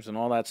 teams and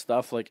all that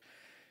stuff. Like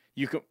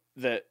you could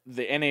the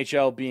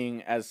NHL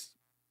being as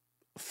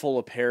full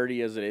of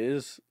parity as it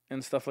is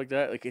and stuff like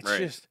that. Like it's Right.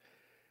 just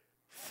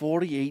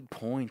 48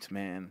 points,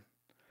 man.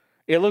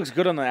 It looks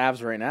good on the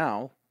Avs right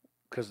now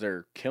because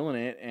they're killing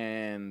it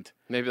and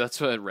Maybe that's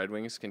what Red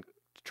Wings can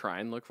try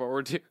and look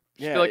forward to. Just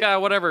Yeah, be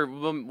like, whatever.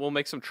 We'll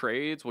make some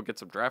trades. We'll get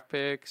some draft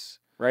picks.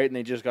 right, and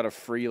they just got a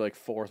free like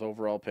 4th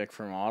overall pick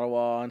from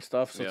Ottawa and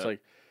stuff. So it's Yeah. like,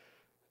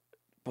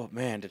 but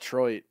man,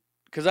 Detroit,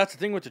 because that's the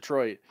thing with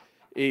Detroit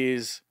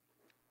is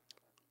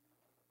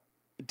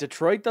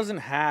Detroit doesn't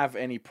have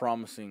any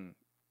promising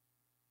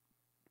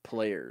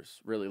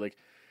players really. Like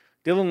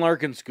Dylan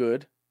Larkin's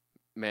good,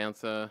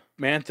 Mantha.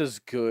 Mantha's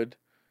good,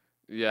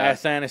 Yeah.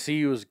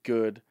 Athanasiou is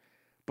good,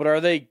 but are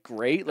they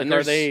great? Like And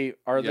are there's-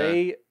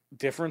 they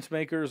difference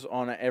makers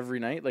on every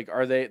night? Like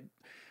are they? I'm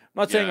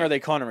not saying Yeah. are they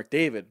Connor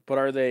McDavid, but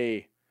are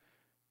they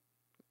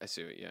I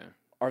see it,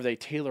 yeah.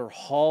 Taylor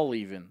Hall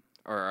even?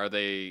 Or are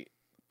they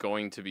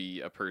going to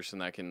be a person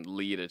that can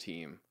lead a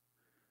team?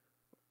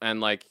 And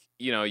like,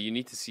 you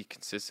need to see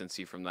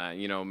consistency from that.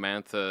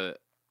 Mantha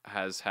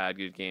has had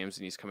good games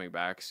and he's coming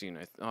back soon.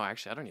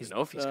 Actually, I don't even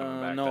know if he's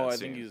coming back. No, that I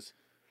think soon. he's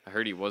I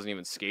heard he wasn't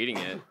even skating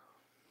it.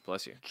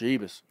 Bless you.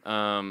 Jeebus.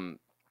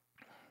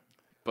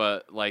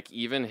 But like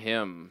even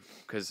him,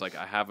 because like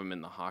I have him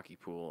in the hockey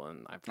pool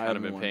and I've I kind have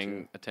of him been one,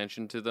 paying too.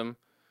 attention to them.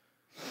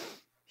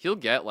 He'll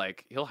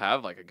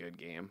have like a good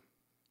game,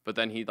 but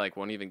then he like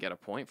won't even get a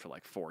point for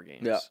like 4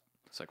 games. Yeah.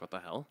 It's like, what the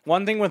hell?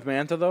 One thing with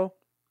Mantha though,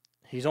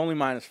 he's only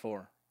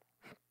 -4.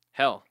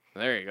 Hell,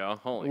 there you go.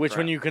 Holy Which, crap.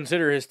 when you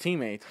consider his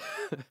teammate,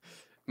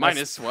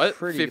 minus what?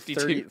 pretty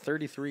 52.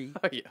 33.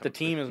 Oh, yeah. The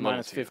team is Little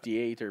minus too.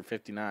 58 or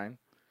 59.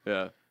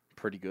 Yeah.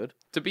 Pretty good.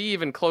 To be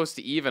even close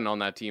to even on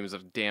that team is a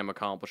damn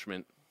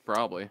accomplishment,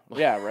 probably.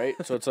 Yeah, right.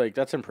 So it's like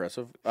that's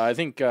impressive. I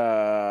think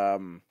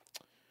Darren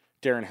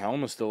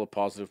Helm is still a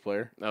positive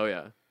player, Oh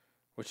yeah.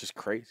 which is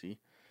crazy.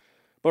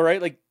 But right,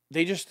 like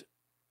they just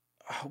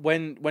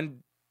when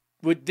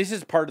this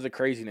is part of the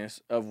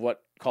craziness of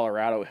what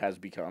Colorado has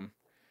become.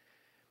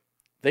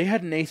 They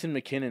had Nathan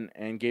McKinnon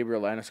and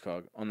Gabriel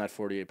Landeskog on that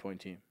 48-point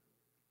team.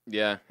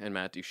 Yeah, and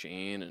Matt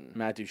Duchene and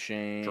Matt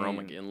Duchene, Jerome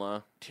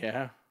McGinley.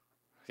 yeah,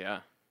 Yeah.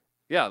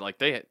 Yeah, like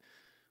they had,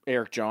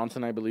 Eric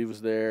Johnson, I believe,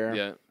 was there.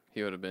 yeah,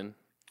 he would have been.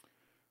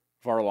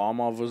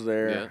 Varlamov was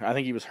there. Yeah. I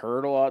think he was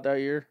hurt a lot that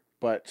year,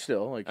 but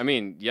still, like I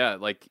mean, yeah,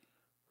 like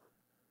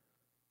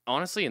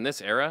honestly, in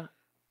this era,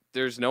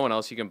 there's no one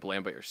else you can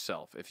blame but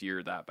yourself if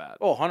you're that bad.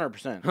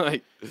 100%.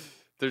 Like,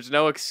 there's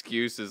no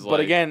excuses. But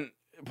again,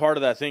 part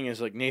of that thing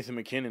is like Nathan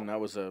McKinnon. That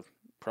was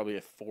probably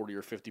a 40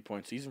 or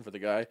 50-point season for the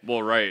guy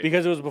well, right,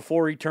 because it was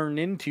before he turned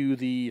into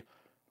the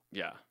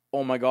yeah,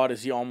 oh my god,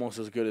 is he almost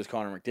as good as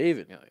Connor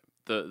McDavid? yeah,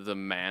 the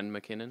man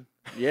McKinnon.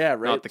 Yeah,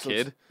 right. Not the So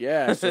it's- kid.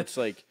 Yeah, so it's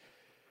like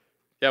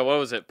Yeah, what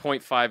was it?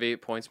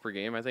 0.58 points per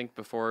game, I think,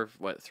 before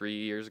 3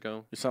 years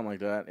ago. something like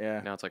that.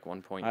 Yeah, Now it's like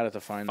 1.5 I'd have to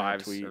find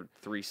that tweet. or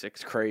 3.6.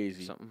 It's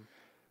crazy. Something.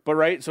 But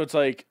right, so it's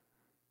like,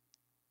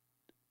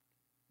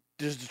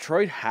 does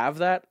Detroit have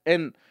that?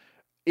 And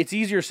it's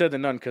easier said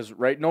than done because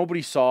right,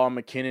 nobody saw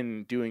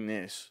McKinnon doing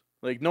this.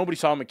 Like nobody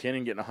saw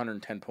McKinnon getting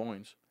 110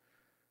 points,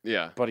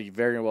 Yeah, but he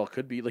very well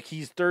could be. Like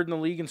he's third in the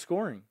league in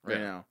scoring right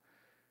Yeah. now,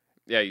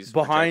 yeah, he's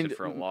Behind- projected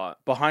for a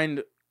lot.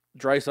 behind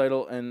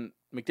Draisaitl and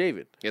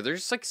McDavid. Yeah,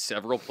 there's like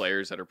several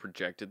players that are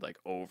projected like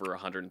over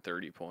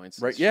 130 points.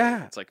 Right, this year.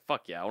 yeah. It's like,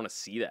 fuck yeah, I want to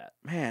see that.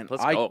 Man,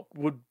 Let's I go.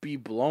 would be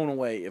blown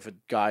away if a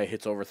guy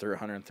hits over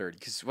 130.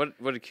 Because what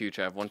did Kuch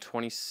have?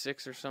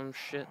 126 or some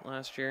shit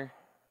last year?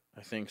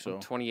 I think so.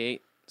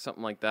 128,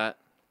 something like that.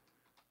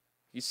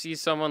 You see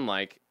someone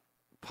like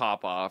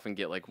pop off and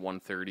get like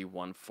 130,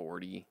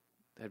 140.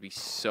 That'd be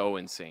so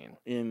insane.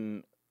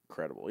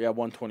 Incredible. Yeah,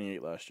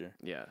 128 last year.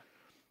 Yeah.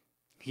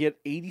 He had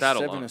That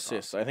 87 alone is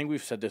assists. I think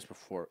we've said this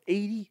before.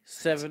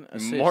 87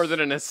 assists. More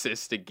than an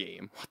assist a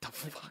game. What the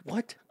fuck?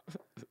 What?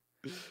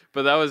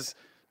 But that was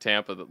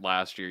Tampa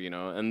last year,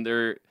 and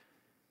they're,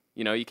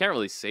 you can't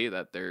really say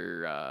that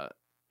they're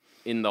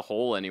in the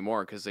hole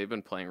anymore because they've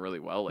been playing really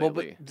well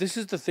lately. Well, but this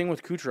is the thing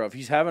with Kucherov.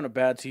 He's having a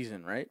bad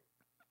season, right?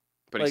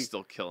 But like, he's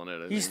still killing it.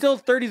 I He's think. still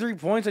 33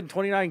 points in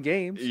 29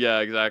 games. Yeah,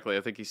 exactly.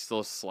 I think he's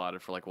still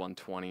slotted for like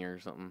 120 or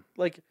something.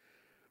 Like,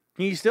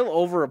 he's still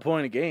over a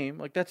point a game.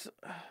 Like, that's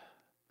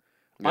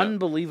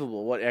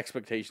unbelievable what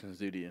expectations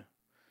do to you.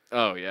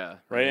 Oh, yeah.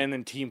 Right? And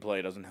then team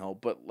play doesn't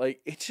help. But,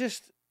 like, it's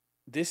just,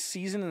 this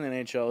season in the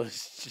NHL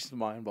is just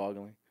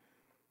mind-boggling.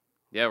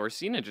 Yeah, we're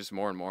seeing it just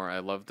more and more. I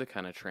love the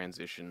kind of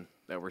transition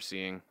that we're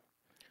seeing.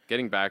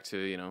 Getting back to,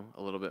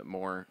 a little bit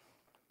more.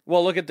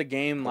 Well, look at the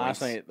game Points.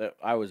 last night that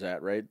I was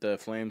at, right? The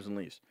Flames and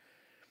Leafs.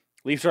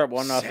 Leafs are up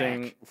 1-0.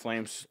 Sick.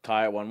 Flames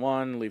tie at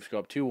 1-1. Leafs go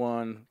up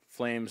 2-1.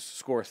 Flames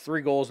score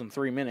 3 goals in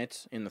 3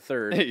 minutes in the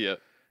third, Yeah.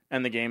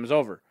 and the game is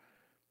over.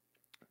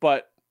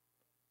 But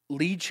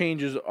lead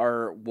changes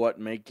are what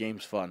make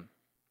games fun.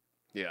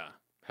 Yeah.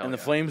 Hell And the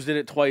yeah. Flames did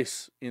it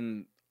twice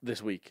in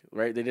this week,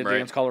 right? They did it Right.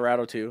 against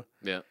Colorado too,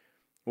 Yeah.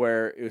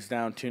 where it was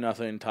down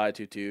 2-0, tied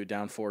 2-2,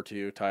 down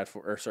 4-2,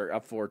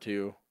 up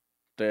 4-2.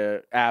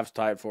 The Avs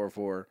tied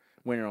 4-4,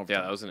 winning overtime.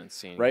 Yeah, that was an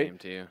insane Right? game,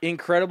 too.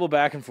 Incredible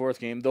back and forth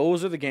game.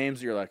 Those are the games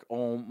that you're like,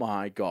 oh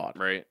my God.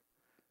 Right.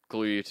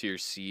 Glue you to your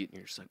seat, and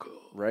you're just like,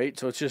 oh, Right?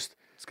 So it's just,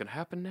 what's going to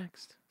happen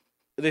next?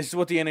 this is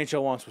what the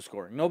NHL wants with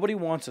scoring. Nobody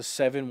wants a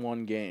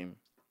 7-1 game.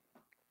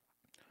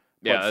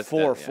 Yeah. But that's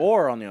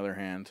 4-4, on the other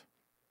hand,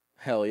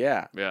 hell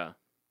yeah. Yeah.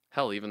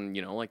 Hell, even,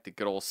 like the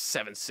good old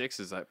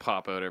 7-6s that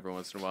pop out every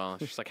once in a while.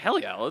 It's just like, hell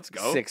yeah, let's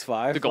go.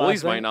 6-5. The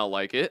goalies might not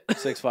like it.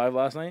 6-5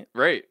 last night.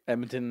 Right.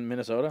 Edmonton,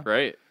 Minnesota.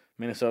 Right.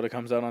 Minnesota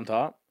comes out on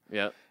top.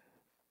 Yeah.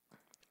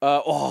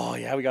 Oh,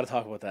 yeah, we got to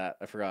talk about that.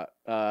 I forgot.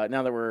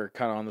 Now that we're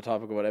kind of on the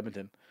topic about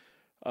Edmonton,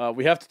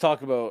 we have to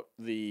talk about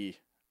the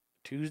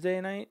Tuesday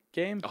night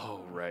game,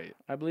 Oh, right.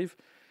 I believe.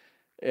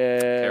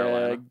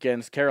 Carolina.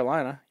 Against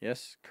Carolina.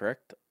 Yes,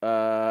 correct.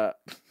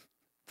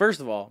 First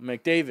of all,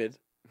 McDavid,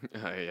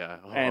 Yeah.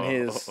 And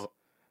his-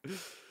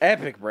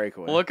 epic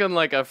breakaway. Looking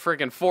like a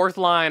freaking fourth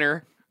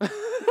liner.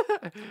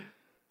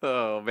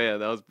 Oh, man,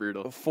 that was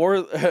brutal.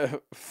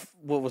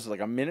 What was it, like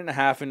a minute and a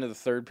half into the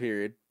third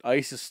period?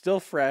 Ice is still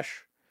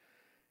fresh,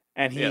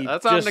 and he Yeah,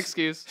 that's not an just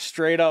excuse.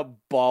 straight up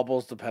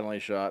bobbles the penalty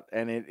shot,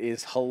 and it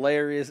is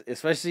hilarious,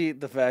 especially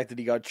the fact that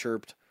he got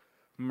chirped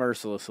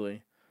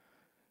mercilessly.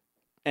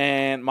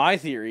 And my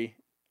theory,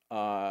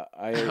 I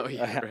Oh,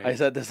 yeah, I right.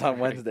 said this on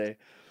Right. Wednesday.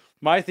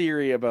 My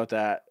theory about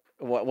that,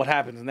 what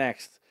happens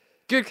next,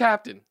 Good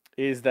captain.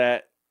 is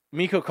that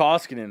Mikko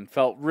Koskinen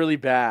felt really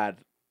bad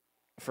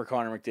for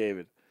Connor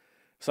McDavid.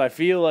 So I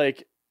feel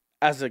like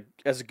as a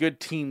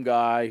good team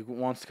guy who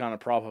wants to kind of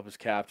prop up his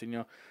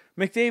captain,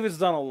 McDavid's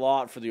done a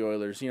lot for the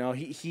Oilers.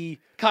 He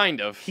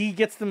Kind of. he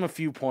gets them a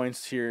few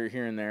points here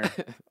and there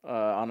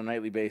on a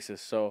nightly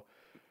basis. So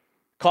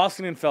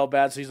Koskinen felt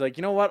bad, so he's like,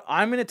 you know what?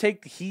 I'm gonna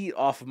take the heat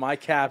off of my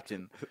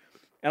captain,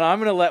 and I'm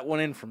gonna let one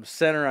in from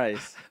center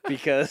ice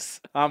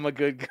because I'm a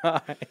good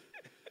guy.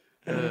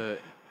 It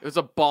was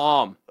a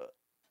bomb.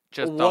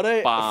 Just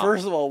a bomb.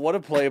 First of all, what a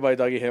play by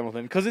Dougie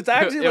Hamilton, because it's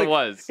actually it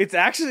was. it's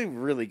actually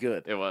really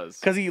good. It was.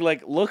 Because he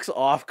looks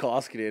off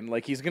Koskinen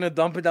like he's gonna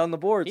dump it down the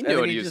boards. He and knew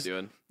then what he was just,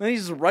 doing. Then he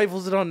just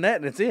rifles it on net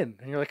and it's in.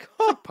 And you're like,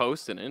 oh,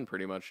 Posting in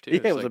pretty much, too. yeah,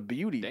 It's it was a like,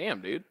 beauty.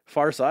 damn, dude.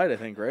 Far side, I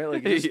think, right?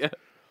 Like just Yeah.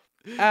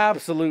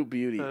 absolute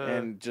beauty, Uh.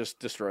 and just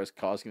destroys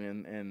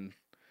Koskinen.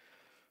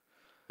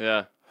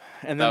 Yeah.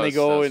 And That then they was-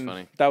 go that was and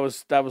funny.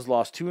 that was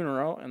lost 2 in a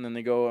row, and then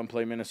they go and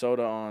play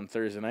Minnesota on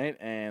Thursday night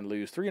and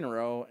lose 3 in a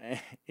row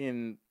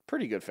in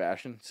pretty good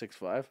fashion,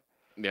 6-5.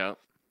 Yeah.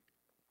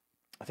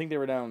 I think they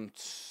were down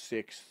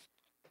 6-3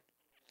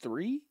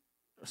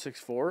 or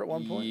 6-4 at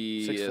one point.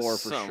 Yeah, 6-4 for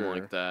something sure.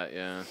 like that,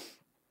 yeah.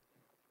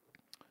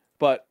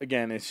 But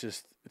again, it's.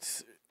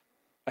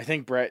 I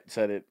think Brett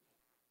said it.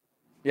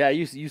 Yeah,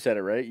 you said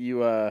it right.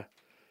 You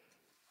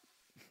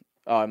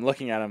Oh, I'm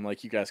looking at him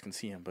like you guys can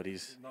see him, but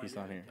he's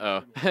not here.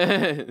 Oh.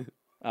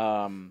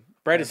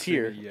 Brett Can't is see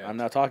here. me yet. I'm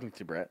not talking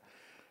to Brett.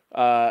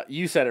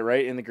 You said it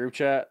right in the group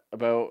chat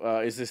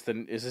about is this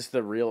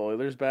the real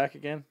Oilers back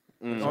again?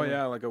 Mm. Oh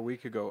yeah, like a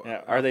week ago.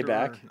 Yeah, are they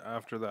back?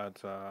 After that?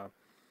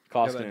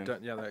 Koskinen.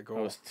 That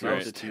goal. was That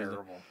was Tuesday.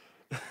 terrible.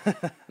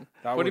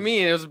 What do you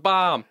mean? It was a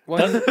bomb.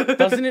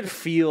 doesn't it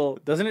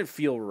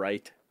feel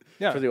right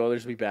Yeah. for the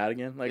Oilers to be bad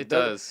again? Like It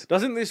does.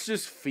 Doesn't this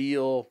just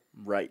feel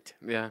right?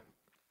 Yeah.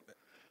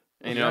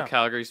 And Yeah.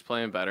 Calgary's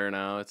playing better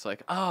now. It's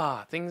like,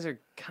 things are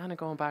kind of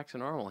going back to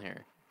normal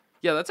here.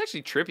 Yeah, that's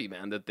actually trippy,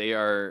 man. That they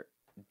are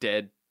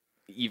dead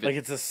even. Like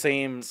it's the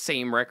same.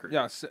 Same record.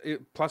 Yeah,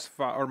 plus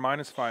 5 or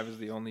minus 5 is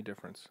the only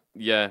difference.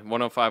 Yeah,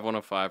 105,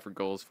 105 for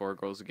goals, 4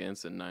 goals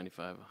against, and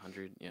 95,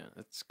 100. Yeah,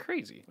 that's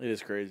crazy. It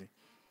is crazy.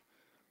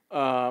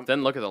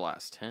 Then look at the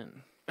last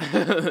 10.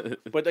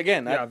 But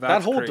again, Yeah, that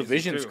that's whole crazy,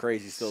 division's too.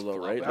 crazy still, though,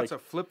 right? That's Like,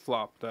 a flip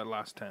flop. That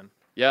last 10.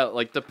 Yeah,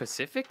 like the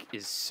Pacific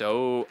is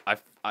so.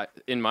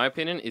 In my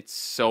opinion, it's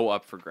so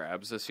up for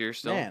grabs this year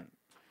still. man,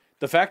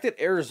 the fact that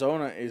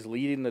Arizona is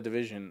leading the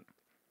division,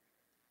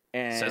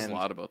 and Says a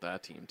lot about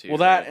that team too. well,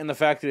 that right? and the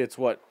fact that it's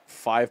what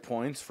 5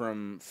 points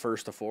from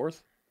first to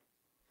fourth,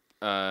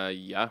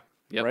 Yeah.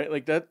 Yep. right?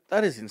 Like that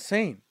is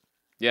insane.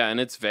 Yeah, and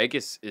it's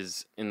Vegas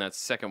is in that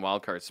second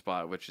wild card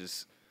spot, which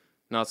is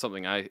not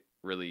something I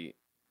really.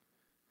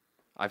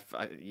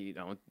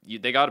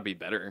 They got to be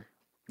better.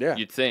 Yeah,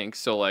 You'd think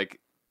so. Like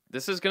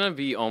this is gonna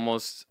be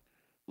almost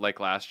like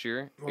last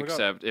year, Well, we got-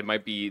 except it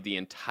might be the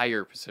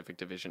entire Pacific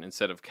Division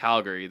instead of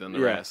Calgary than the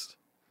Yeah. rest.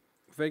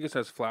 Vegas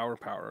has flower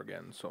power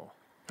again, so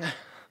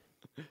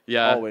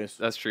Yeah, Always.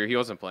 that's true. He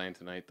wasn't playing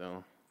tonight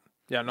though.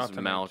 yeah, This not is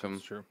tonight, Malcolm.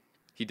 It's true.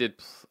 He did.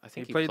 I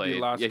think He he played the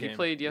last Yeah, he game.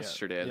 played Yeah.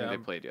 yesterday. I think Yeah. they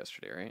played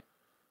yesterday, right?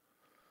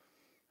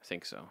 I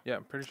think so. Yeah,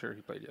 I'm pretty sure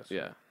he played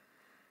yesterday. Yeah.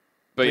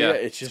 But yeah,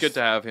 it's it's just- good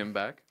to have him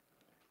back.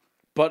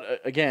 but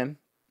again,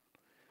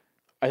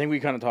 I think we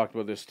kind of talked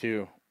about this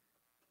too.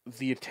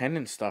 The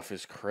attendance stuff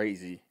is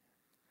crazy.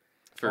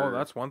 Oh,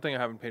 that's one thing I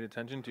haven't paid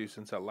attention to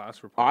since that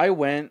last report. I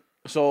went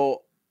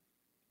so.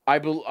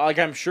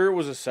 I'm sure it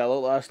was a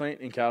sellout last night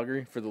in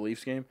Calgary for the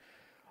Leafs game.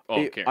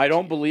 Oh, I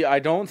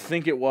don't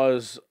think it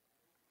was.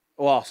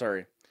 Well,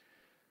 sorry.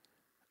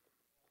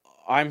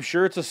 I'm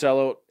sure it's a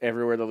sellout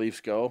everywhere the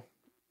Leafs go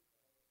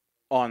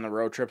on the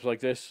road trips like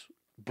this,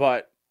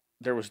 but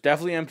there was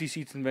definitely empty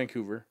seats in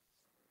Vancouver.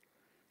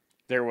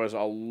 There was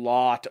a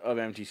lot of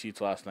empty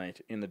seats last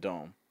night in the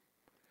Dome.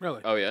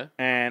 Really? Oh yeah.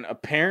 And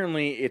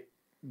apparently it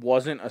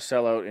wasn't a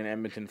sellout in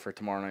Edmonton for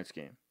tomorrow night's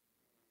game,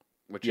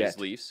 Which Yet. is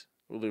Leafs.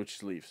 which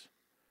is Leafs.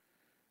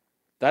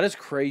 That is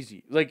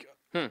crazy. Like,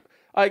 Hmm.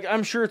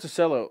 I'm sure it's a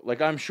sellout.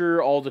 Like, I'm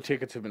sure all the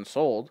tickets have been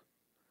sold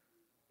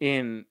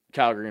in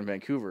Calgary and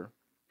Vancouver.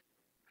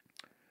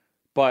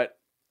 But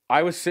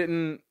I was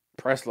sitting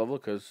press level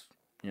because,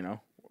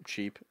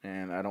 cheap,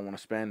 and I don't want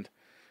to spend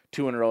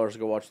 $200 to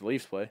go watch the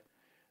Leafs play,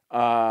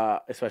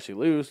 especially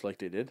lose like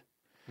they did.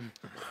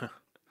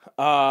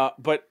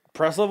 But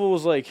press level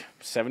was like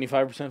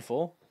 75%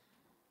 full,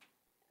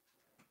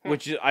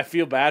 which I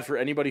feel bad for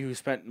anybody who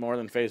spent more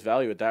than face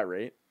value at that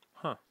rate.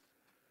 Huh.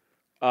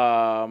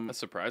 That's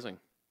surprising.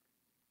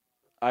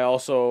 I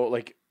also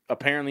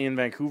apparently in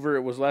Vancouver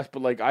it was less,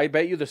 but I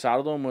bet you the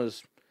Saddledome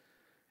was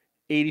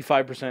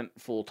 85%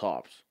 full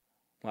tops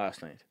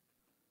last night.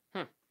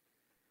 Hmm.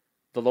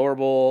 The lower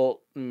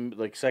bowl,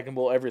 second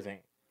bowl, everything.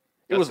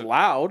 It was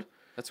loud.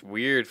 That's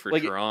weird for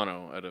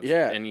Toronto out of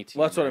any team.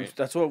 Well, right?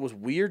 that's what was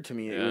weird to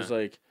me. It Yeah.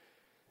 was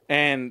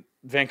and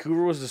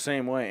Vancouver was the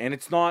same way. And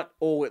it's not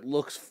it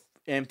looks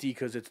empty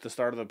because it's the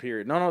start of the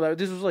period. No,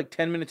 this was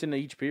 10 minutes into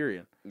each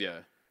period. Yeah.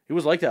 It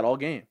was like that all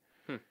game.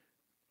 Hmm.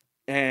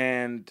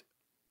 And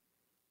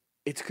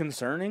it's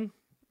concerning.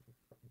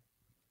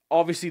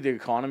 Obviously, the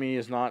economy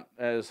is not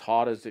as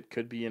hot as it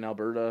could be in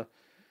Alberta,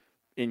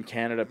 in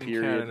Canada,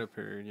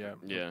 period. Yeah.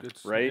 Yeah.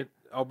 Right?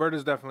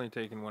 Alberta's definitely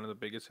taken one of the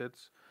biggest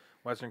hits.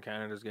 Western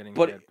Canada's getting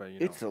But hit, but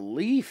it's the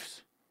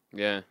Leafs.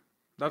 Yeah.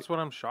 that's what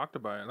I'm shocked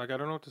about. I don't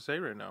know what to say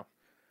right now.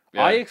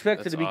 Yeah, I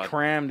expect it that's to be odd.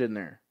 crammed in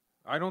there.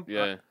 I don't.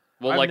 Yeah.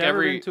 Well, I've never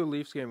every been to a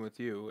Leafs game with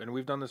you, and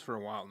we've done this for a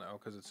while now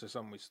because it's just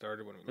something we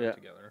started when we lived Yeah.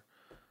 together.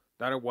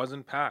 That it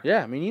wasn't packed.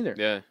 Yeah, me neither.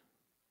 Yeah.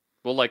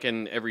 Well,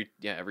 in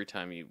every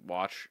time you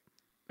watch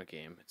a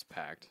game, it's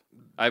packed.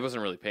 I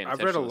wasn't really paying I've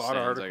attention. read a to the lot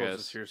of stands, I articles guess.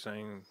 this year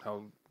saying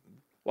how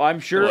Well, I'm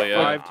sure. Well,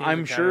 yeah. 5 teams I'm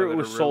in sure Canada it that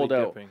was are really sold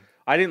out. dipping.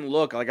 I didn't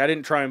look. I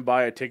didn't try and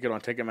buy a ticket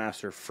on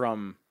Ticketmaster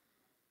from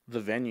the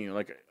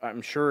venue.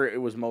 I'm sure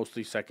it was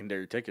mostly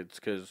secondary tickets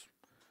because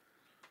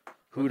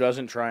who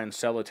doesn't try and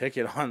sell a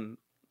ticket on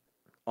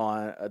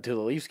to the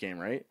Leafs game,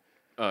 right?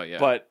 Oh yeah.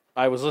 But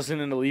I was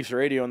listening to Leafs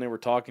radio and they were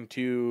talking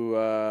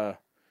to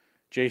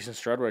Jason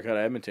Strudwick out of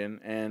Edmonton,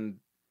 and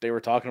they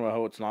were talking about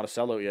how it's not a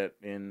sellout yet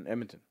in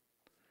Edmonton,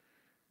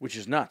 which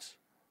is nuts.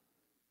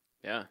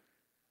 Yeah.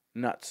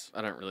 Nuts.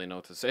 I don't really know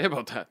what to say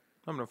about that.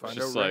 I'm gonna find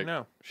just out right like-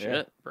 now.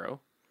 Shit, bro.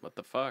 What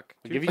the fuck?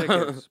 Two give you-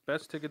 tickets,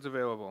 best tickets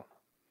available.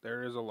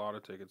 There is a lot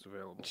of tickets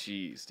available.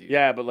 Jeez, dude.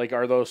 Yeah, but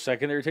are those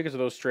secondary tickets or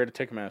those straight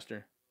to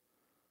Ticketmaster?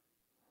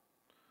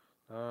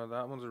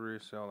 That one's a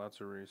resale.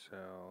 That's a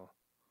resale.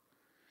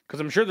 Because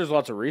I'm sure there's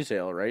lots of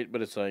resale, right?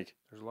 But it's There's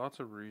lots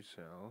of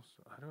resales.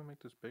 How do I make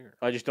this bigger?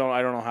 I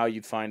don't know how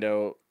you'd find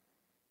out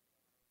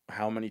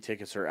how many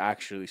tickets are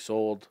actually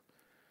sold.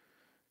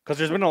 Because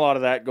there's been a lot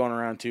of that going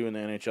around too in the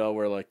NHL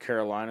where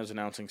Carolina's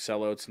announcing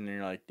sellouts and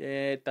you're like,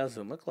 it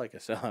doesn't look like a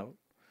sellout.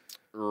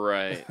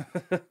 Right.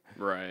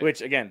 Right.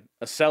 Which again,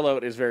 a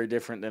sellout is very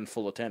different than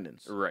full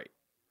attendance. Right.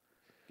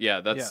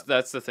 Yeah, that's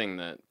the thing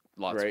that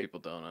lots of Right.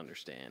 people don't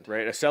understand.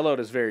 Right? A sellout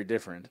is very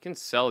different. You can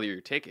sell your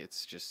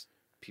tickets, just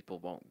people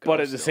won't go. But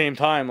at the still. same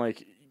time,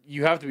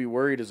 you have to be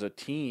worried as a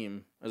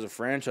team, as a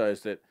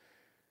franchise, that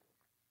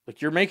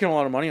like you're making a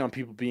lot of money on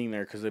people being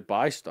there because they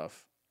buy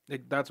stuff.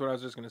 That's what I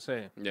was just gonna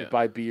say. Yeah. They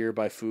buy beer,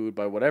 buy food,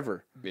 buy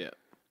whatever. Yeah.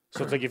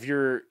 So it's like if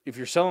you're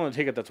selling a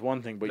ticket, that's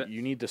one thing, but The-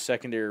 you need the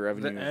secondary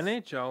revenue. The of-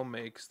 NHL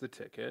makes the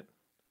ticket.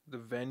 The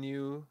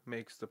venue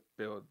makes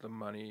the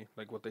money,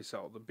 like what they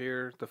sell, the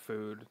beer, the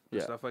food, the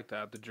Yeah. stuff like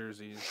that, the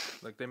jerseys.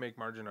 Like they make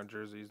margin on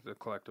jerseys, the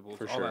collectibles,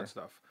 For all sure. that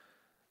stuff.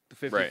 The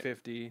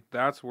 50-50,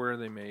 that's where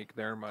they make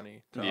their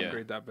money to Yeah.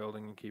 upgrade that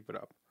building and keep it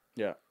up.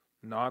 Yeah.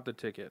 Not the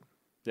ticket.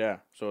 Yeah,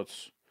 so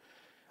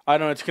I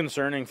don't know, it's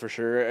concerning for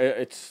sure.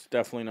 It's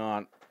definitely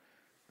not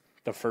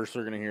the first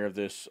we're going to hear of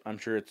this. I'm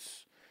sure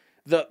it's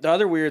the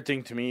other weird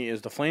thing to me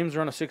is the Flames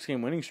are on a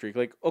 6-game winning streak.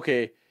 Like,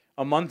 okay,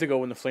 a month ago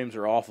when the Flames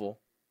were awful,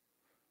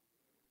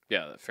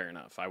 Yeah, fair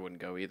enough. I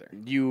wouldn't go either.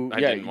 both didn't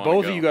wanna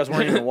of go. you guys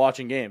weren't even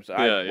watching games.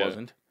 I Yeah.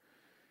 wasn't.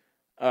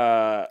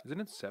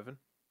 Isn't it 7?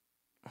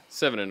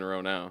 7 in a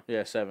row now.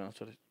 Yeah, 7. That's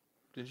what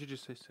Didn't you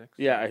just say 6?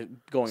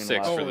 going in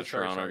 6 last for Oh, the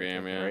sorry, Toronto sorry,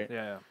 game, sorry.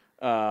 yeah. right?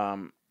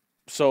 Yeah.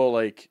 So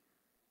like,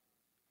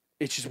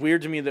 it's just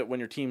weird to me that when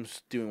your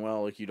team's doing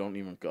well, like you don't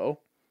even go.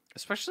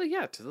 Especially,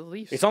 to the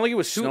Leafs. It's not like it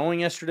was snowing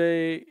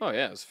yesterday, Oh,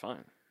 yeah, it's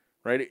fine.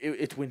 right?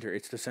 It's winter.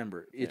 It's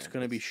December. It's Yeah,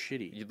 gonna be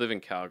shitty. You live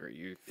in Calgary.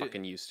 You're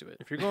fucking used to it.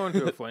 If you're going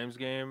to a Flames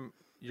game,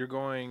 you're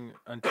going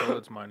until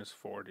it's minus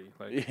 40.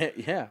 Like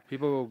Yeah.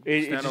 people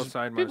It stand just-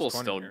 outside people minus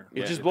 20 still- here. It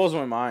Yeah. just blows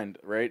my mind,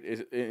 right?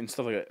 And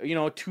stuff like that. You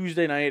know,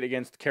 Tuesday night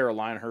against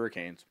Carolina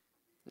Hurricanes.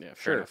 Yeah,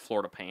 Sure. sure.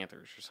 Florida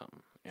Panthers or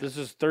something. Yeah. This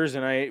is Thursday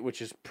night,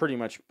 which is pretty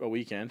much a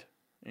weekend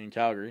in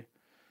Calgary,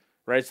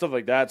 right? Stuff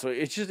like that. So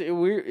it's just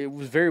weird. It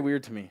was very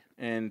weird to me.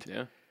 And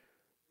Yeah.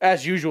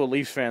 as usual,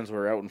 Leafs fans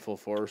were out in full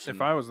force. If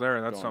and- I was there,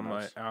 that's going something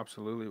nuts. I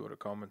absolutely would have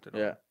commented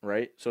yeah,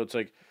 right. So it's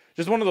like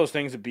just one of those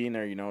things of being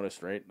there. You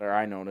noticed, right? Or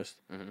I noticed.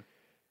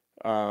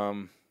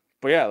 Mhm.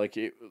 But yeah, like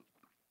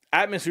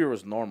atmosphere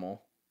was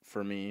normal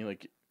for me.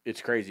 Like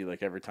it's crazy.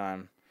 Like every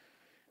time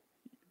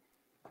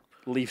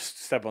Leafs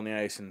step on the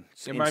ice and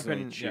In my instantly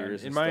opinion,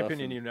 cheers. in and my stuff,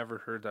 opinion, and- you've never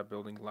heard that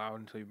building loud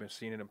until you've been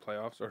seeing it in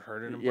playoffs or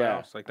heard it in Yeah.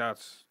 playoffs. Like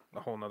that's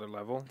a whole nother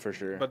level. for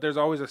sure. But there's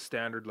always a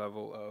standard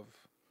level of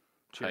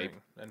cheering.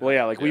 Hype. And Well,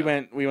 yeah, like we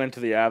Yeah. went to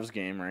the Avs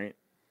game, right?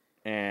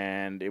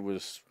 And it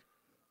was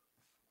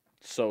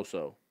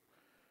so.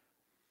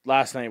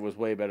 Last night was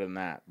way better than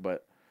that,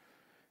 but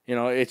you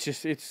know, it's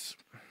just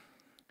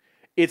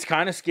it's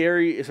kind of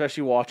scary,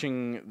 especially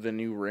watching the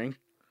new rink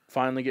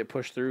finally get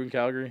pushed through in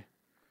Calgary.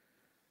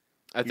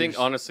 I think,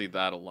 just- honestly,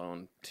 that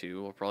alone,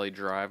 too, will probably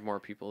drive more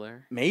people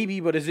there.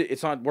 Maybe, but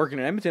it's not working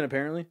in Edmonton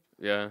apparently,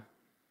 Yeah.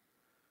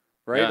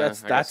 right? Yeah,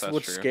 that's I guess that's that's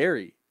what's true.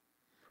 scary.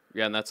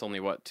 Yeah, and that's only,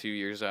 2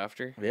 years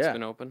after it's Yeah.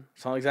 been open?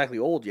 It's not exactly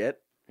old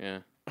yet.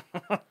 Yeah.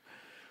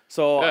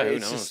 So Yeah, who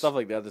it's knows? just stuff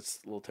like that that's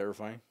a little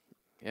terrifying.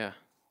 Yeah.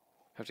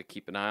 Have to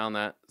keep an eye on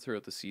that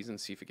throughout the season,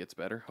 see if it gets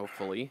better,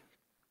 hopefully.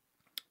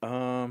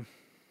 Oh,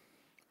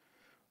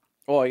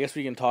 I guess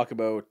we can talk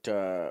about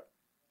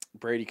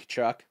Brady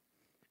Tkachuk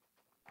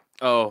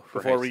Oh,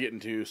 before we get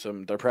into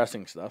some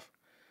depressing stuff.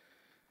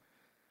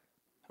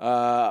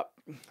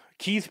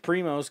 Keith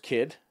Primo's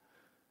kid,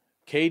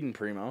 Caden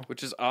Primo,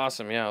 Which is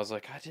awesome. Yeah, I was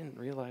like, I didn't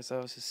realize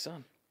that was his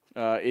son.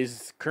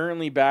 is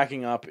currently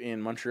backing up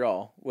in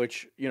Montreal,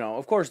 which, you know,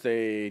 of course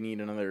they need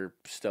another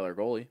stellar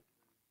goalie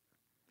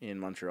in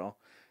Montreal.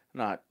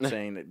 Not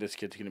saying that this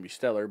kid's going to be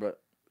stellar, but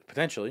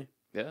potentially.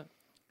 Yeah.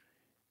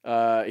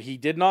 He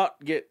did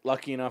not get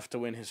lucky enough to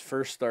win his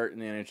first start in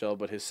the NHL,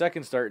 but his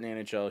second start in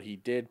the NHL, he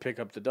did pick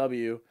up the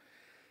W.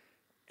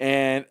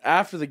 And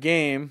after the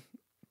game,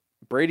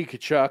 Brady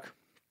Tkachuk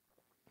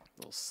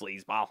Little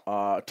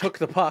sleazeball. took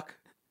the puck.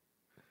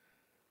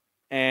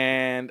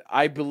 And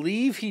I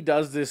believe he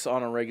does this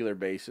on a regular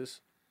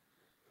basis,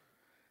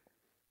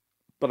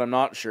 but I'm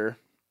not sure.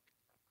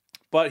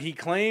 But he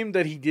claimed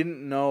that he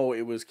didn't know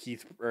it was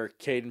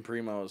Caden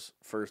Primo's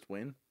first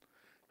win,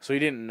 so he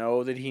didn't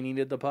know that he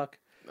needed the puck.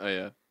 Oh,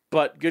 yeah.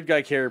 But good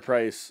guy Carey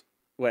Price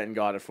went and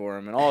got it for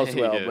him, and all is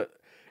well. Yeah. But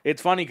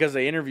it's funny because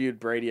they interviewed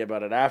Brady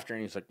about it after,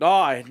 and he's like, "No,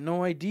 I had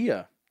no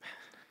idea."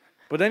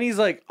 But then he's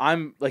like,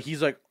 "I'm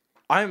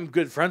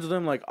good friends with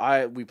him. Like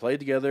we played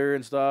together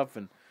and stuff."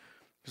 And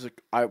he's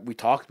like, we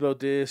talked about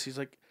this." He's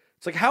like,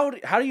 "It's like how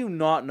do you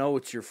not know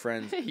it's your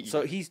friend?" Hey.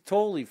 So he's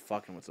totally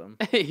fucking with them,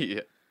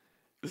 Yeah.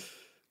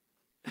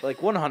 like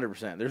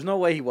 100%. There's no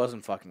way he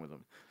wasn't fucking with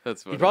him.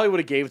 That's funny. He probably would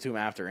have gave it to him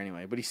after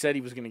anyway, but he said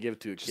he was going to give it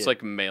to a just kid.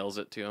 like mails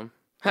it to him.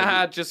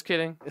 Haha, just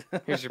kidding.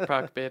 Here's your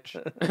puck, bitch.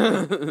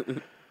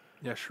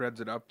 Yeah, shreds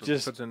it up,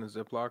 Just- puts it in a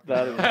Ziploc.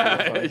 That is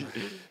really funny.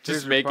 Here's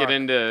Just your make puck. it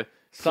into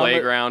Some-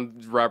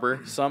 playground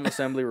rubber. Some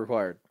assembly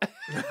required.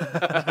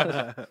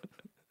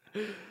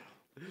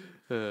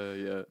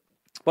 Yeah.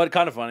 But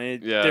kind of funny.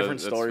 Yeah, Different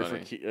that's story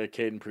funny. for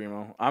Caden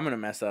Primo. I'm going to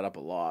mess that up a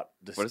lot.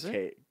 This What is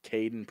it?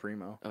 Caden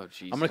Primo. Oh,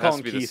 jeez. I'm going to It call has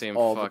him to be Keith the same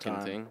all the fucking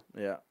time. thing.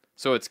 Yeah.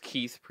 So it's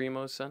Keith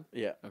Primo's son?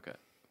 Yeah. Okay,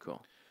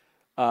 cool.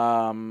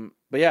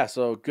 But yeah,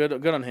 so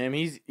good on him.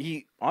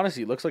 He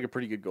honestly looks like a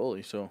pretty good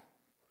goalie, so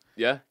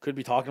Yeah. could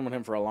be talking about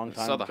him for a long I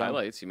time. saw to the come.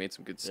 highlights. He made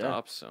some good Yeah.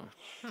 stops, so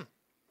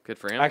good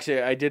for him.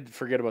 Actually, I did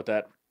forget about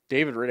that.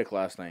 David Riddick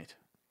last night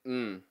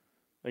Mm.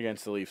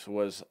 against the Leafs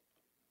was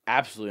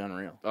absolutely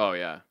unreal. Oh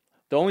yeah.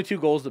 The only 2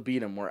 goals that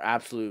beat him were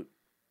absolute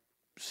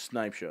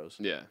snipe shows.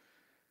 Yeah.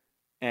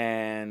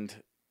 And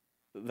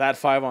that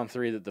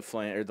 5-on-3 that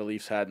the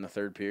Leafs had in the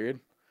third period,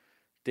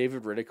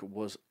 David Riddick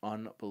was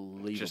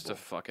unbelievable. Just a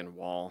fucking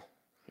wall.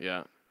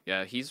 Yeah.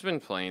 Yeah, he's been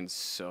playing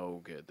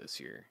so good this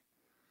year.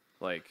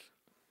 Like,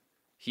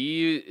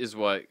 he is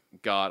what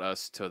got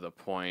us to the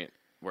point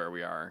where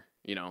we are.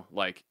 You know,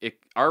 like,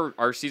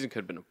 our season could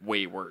have been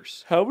way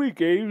worse. How many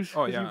games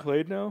Oh, has yeah. he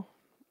played now?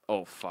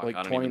 Oh, fuck. Like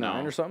I don't even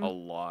 29 know. or something? A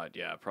lot,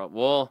 yeah.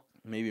 Well,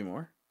 Maybe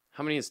more.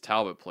 how many has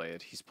Talbot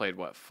played? He's played,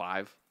 what,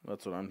 5?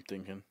 That's what I'm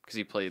thinking. Because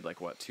he played, like,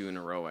 what, 2 in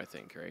a row, I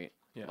think, right?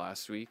 Yeah.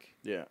 Last week?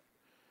 Yeah.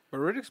 But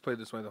Riddick's played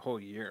this way the whole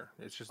year.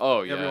 It's just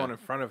Oh, yeah. everyone in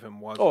front of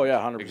him was. Oh yeah,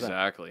 100%.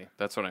 Exactly.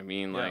 That's what I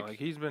mean. Yeah, Like, like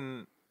he's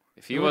been.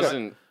 if he We got-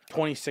 wasn't...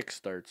 26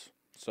 starts.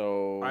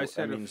 So I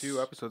said that a means- few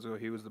episodes ago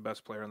he was the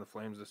best player on the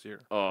Flames this year.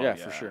 Oh, yeah,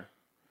 for sure.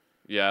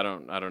 Yeah,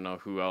 I don't know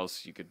who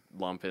else you could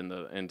lump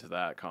into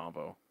that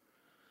combo.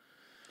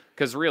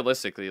 Because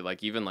realistically,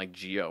 like even like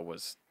Gio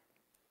was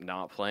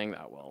not playing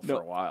that well for No.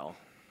 a while.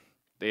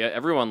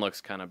 Everyone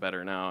looks kind of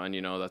better now, and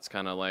that's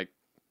kind of like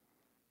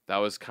that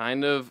was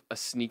kind of a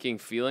sneaking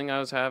feeling I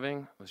was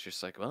having. I was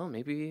just like, well,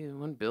 maybe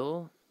when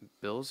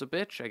Bill's a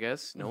bitch, I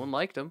guess no one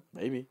liked him,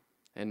 Maybe.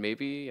 and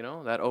maybe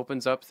that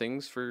opens up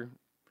things for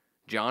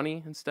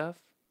Johnny and stuff.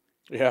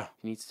 Yeah.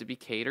 He needs to be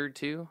catered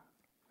to.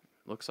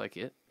 Looks like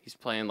it. He's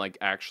playing like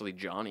actually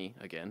Johnny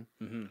again.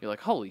 Mm-hmm. You're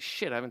like, holy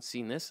shit, I haven't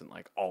seen this in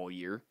like all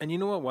year. And you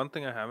know what? One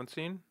thing I haven't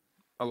seen,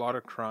 a lot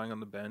of crying on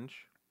the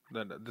bench.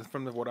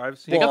 From what I've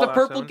seen, They got the last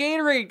purple seven.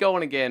 Gatorade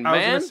going again, I was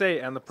man. gonna say,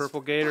 and the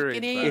purple Gatorade.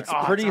 fucking It's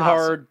Oh, pretty it's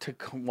hard to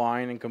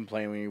whine and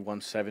complain when you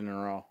won 7 in a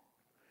row.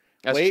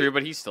 That's wait- true,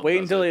 but he still Wait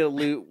does until it. they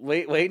lose.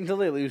 Wait until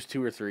they lose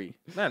 2 or 3.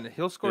 Man,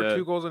 he'll score Yeah.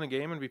 2 goals in a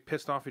game and be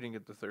pissed off he didn't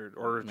get the third,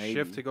 or Maybe.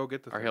 shift to go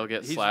get the Or third. he'll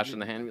get He's- slashed in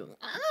the hand. And be like,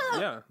 "Ah!"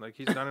 Yeah, like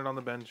he's done it on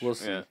the bench We'll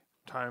see. Yeah.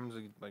 times.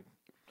 Like,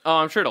 Oh,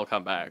 I'm sure it'll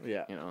come back.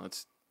 Yeah.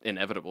 It's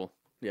inevitable.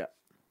 Yeah.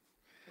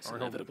 It's or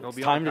inevitable. he'll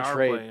be It's on time the to power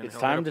trade. play and It's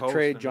he'll time hit a to post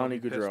trade and he'll Johnny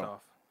be pissed Gaudreau.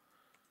 off.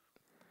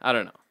 I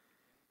don't know.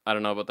 I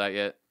don't know about that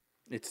yet.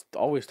 It's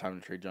always time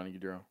to trade Johnny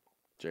Gaudreau.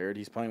 Jared,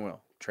 he's playing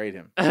well. Trade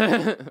him.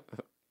 We'll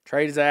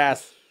Trade his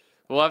ass.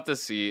 have to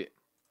see.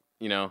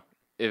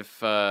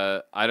 If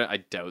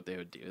I doubt they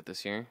would do it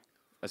this year,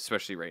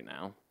 especially right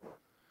now.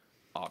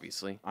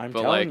 Obviously, I'm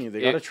But, telling like, you,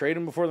 they got to trade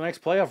him before the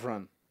next playoff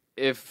run.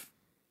 If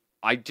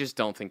I just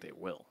don't think they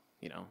will.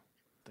 They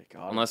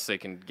got Unless they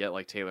can get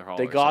like Taylor Hall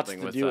they or got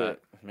something to with do that.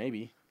 it.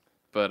 Maybe.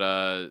 But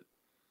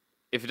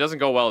if it doesn't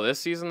go well this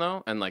season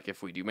though, and like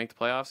if we do make the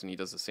playoffs and he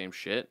does the same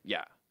shit,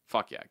 yeah,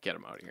 fuck yeah, get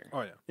him out of here.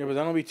 Oh yeah, Yeah, but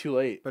then it'll be too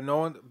late. but no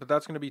one. But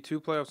that's gonna be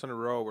 2 playoffs in a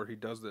row where he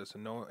does this,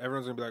 and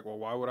everyone's gonna be like, well,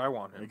 why would I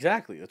want him?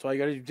 Exactly. That's why you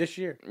got to do this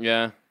year.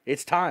 Yeah,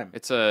 It's time.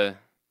 it's a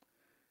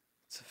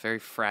very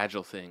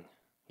fragile thing,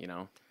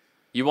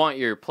 You want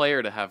your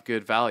player to have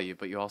good value,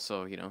 but you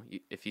also,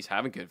 if he's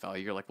having good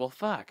value, you're like, well,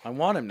 fuck, I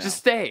want him now. just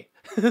stay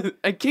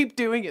and keep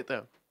doing it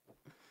though.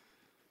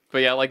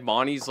 But yeah, like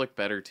Monty's looked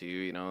better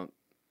too.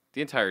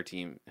 The entire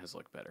team has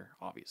looked better.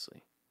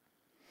 Obviously,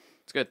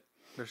 it's good.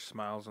 There's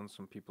smiles on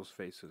some people's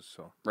faces,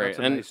 so Right, that's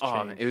a and nice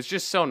change. it was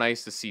just so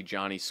nice to see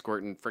Johnny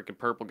squirting freaking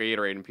purple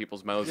Gatorade in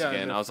people's mouths Yeah,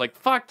 again. and I was like,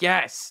 "Fuck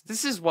yes,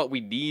 this is what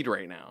we need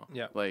right now."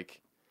 Yeah.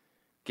 like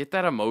get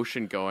that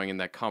emotion going and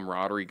that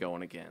camaraderie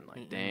going again.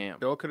 Like, damn.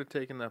 Bill could have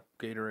taken that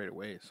Gatorade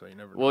away, so you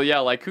never. Well, yeah,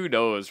 like who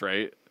knows,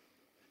 right?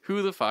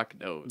 Who the fuck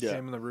knows? Yeah.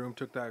 Came in the room,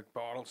 took that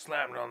bottle,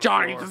 slammed it on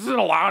Johnny, the this floor. isn't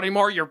allowed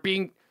anymore. You're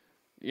being,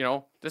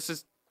 this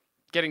is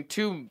getting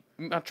too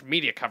much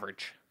media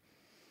coverage.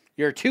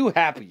 You're too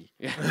happy.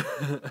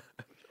 I'm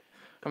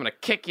gonna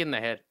kick you in the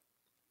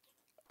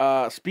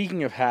head.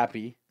 Speaking of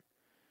happy,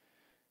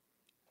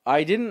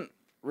 I didn't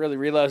really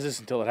realize this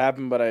until it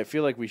happened, but I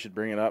feel like we should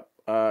bring it up.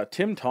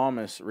 Tim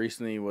Thomas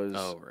recently was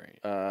Oh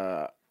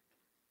right.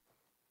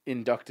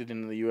 inducted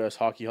into the U.S.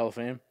 Hockey Hall of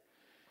Fame.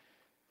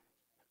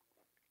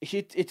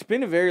 It's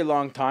been a very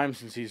long time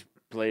since he's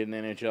played in the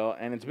NHL,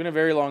 and it's been a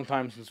very long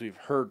time since we've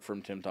heard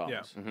from Tim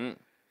Thomas. Yeah. Mm-hmm.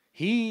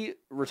 He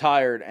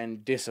retired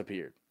and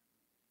disappeared.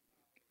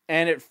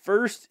 And at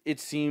first, it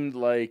seemed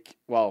like,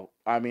 well,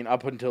 I mean,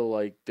 up until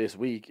like this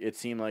week, it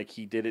seemed like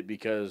he did it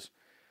because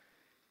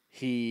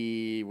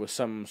he was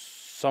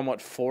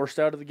somewhat forced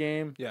out of the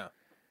game. Yeah.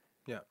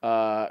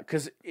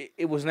 Because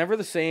it was never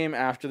the same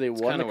after they It's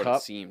won kind the of what cup.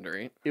 it seemed,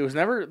 right? It was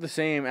never the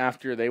same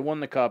after they won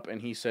the cup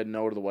and he said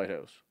no to the White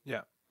House.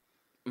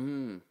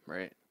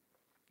 Right.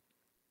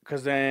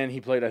 Because then he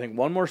played, I think,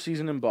 one more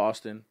season in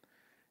Boston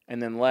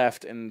and then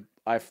left, and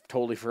I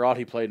totally forgot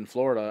he played in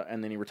Florida,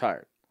 and then he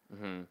retired.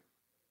 Mm-hmm.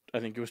 I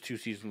think it was 2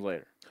 seasons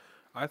later.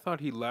 I thought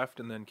he left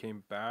and then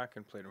came back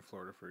and played in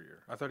Florida for a year.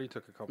 I thought he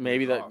took a couple.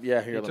 Maybe years that- off.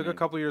 yeah, here, he let took me- a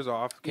couple years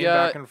off. Came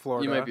Yeah, back in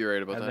Florida. you might be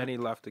right about and that. then he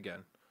left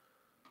again.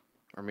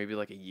 Or maybe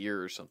like a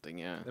year or something.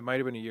 Yeah. It might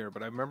have been a year,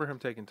 but I remember him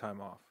taking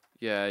time off.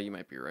 Yeah, you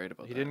might be right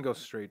about He that. didn't go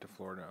straight to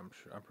Florida.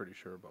 I'm pretty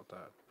sure about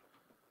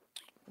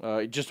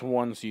that. Just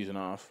 1 season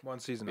off. 1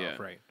 season Yeah. off,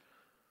 right?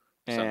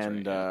 Sounds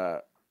And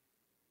right,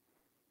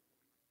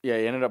 Yeah,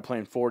 he ended up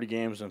playing 40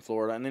 games in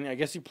Florida, and then I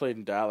guess he played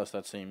in Dallas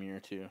that same year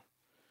too.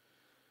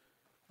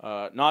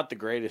 Not the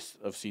greatest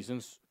of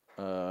seasons.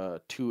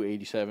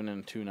 287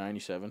 and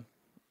 297.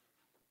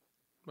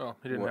 Well,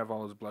 he didn't What- have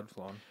all his blood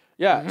flowing.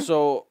 Yeah,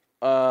 so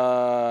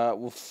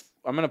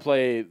I'm gonna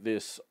play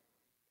this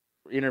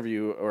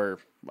interview or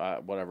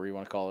whatever you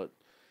want to call it,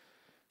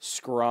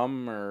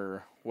 scrum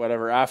or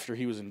whatever, after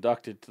he was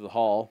inducted to the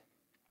Hall.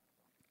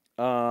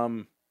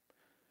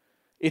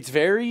 It's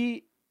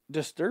very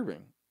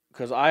disturbing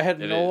because I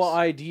had It no is.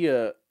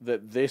 idea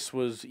that this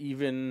was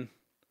even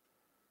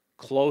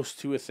close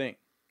to a thing.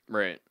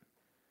 Right.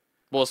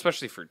 Well,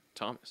 especially for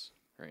Thomas,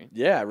 right?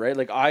 Yeah, right.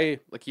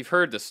 Like you've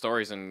heard the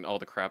stories and all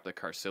the crap that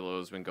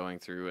Carcillo's been going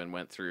through and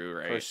went through,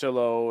 right?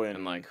 Carcillo and,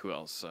 And like who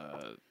else?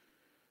 I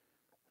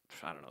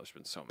don't know. There's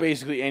been so many.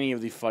 basically any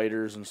of the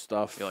fighters and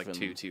stuff. I feel like and,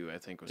 Tutu, I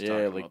think, was yeah,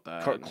 talking like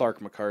about that. and-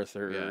 Clark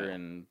MacArthur Yeah.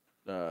 and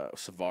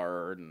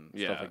Savard and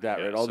yeah, stuff like that,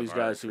 yeah, right? All these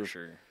Savard, guys for who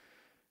sure.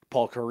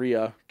 Paul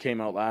Correa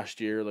came out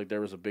last year. Like there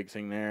was a big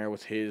thing there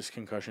with his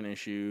concussion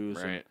issues.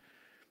 And Right.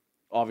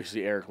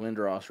 obviously Eric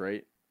Lindros,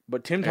 right?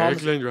 But Tim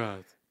Thomas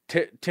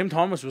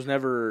was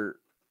never.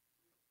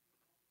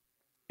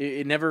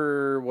 It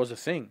never was a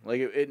thing. Like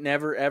it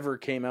never ever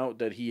came out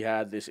that he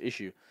had this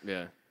issue.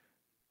 Yeah.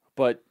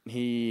 But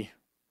he,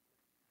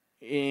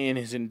 in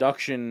his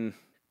induction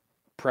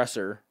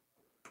presser,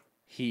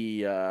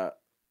 he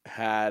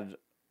had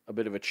a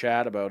bit of a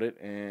chat about it.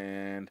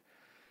 And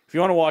if you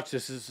want to watch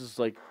this is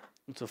like,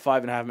 it's a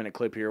 5.5 minute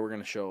clip here. We're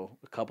going to show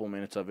a couple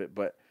minutes of it,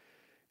 but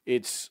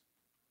it's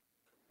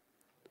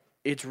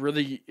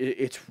really,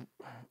 it's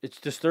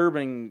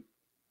disturbing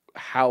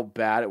how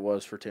bad it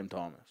was for Tim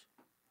Thomas.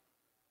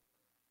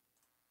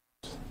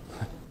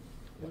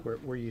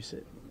 Where you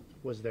sit,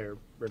 was there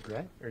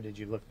regret, or did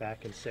you look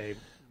back and say,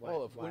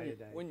 Well, why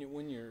did I? when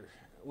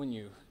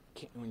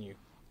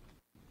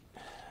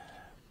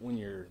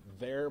you're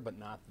there but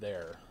not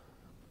there,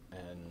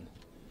 and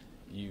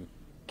you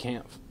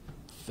can't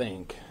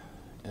think,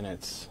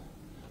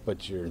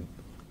 but you're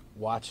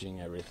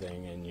watching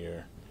everything and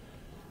you're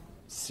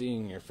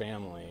seeing your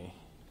family,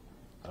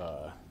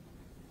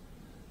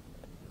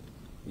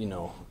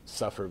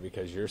 suffer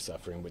because you're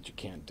suffering, but you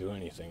can't do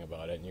anything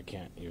about it, and you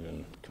can't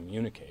even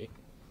communicate.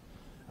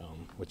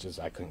 Which is,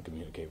 I couldn't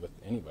communicate with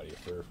anybody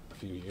for a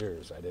few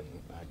years. I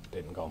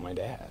didn't call my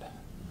dad.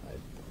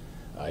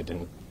 I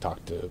didn't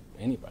talk to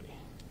anybody,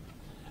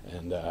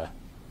 and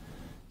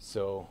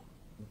so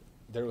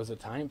there was a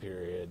time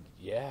period,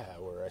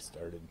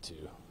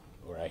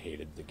 where I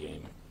hated the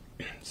game,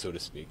 so to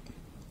speak.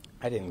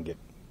 I didn't get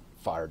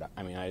fired.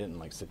 I mean, I didn't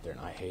like sit there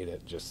and I hate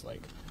it. Just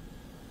like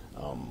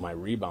my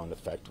rebound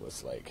effect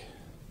was like,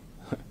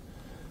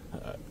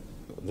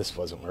 this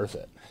wasn't worth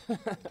it.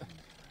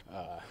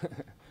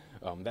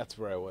 That's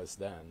where I was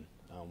then.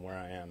 Where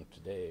I am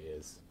today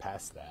is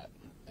past that,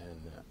 and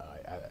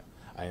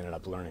I ended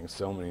up learning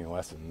so many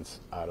lessons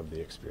out of the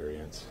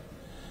experience.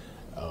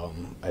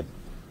 It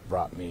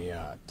brought me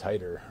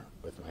tighter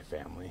with my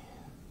family.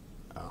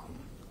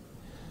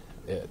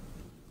 It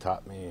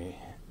taught me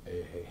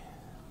a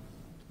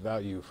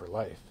value for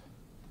life.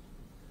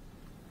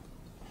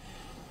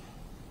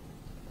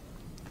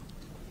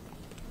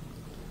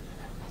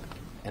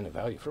 And a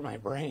value for my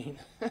brain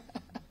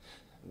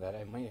that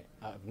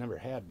I've never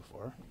had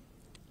before.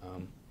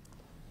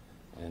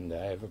 And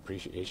I have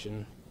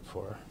appreciation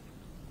for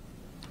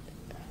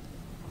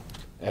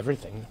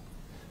everything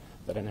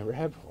that I never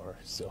had before.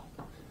 So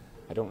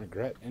I don't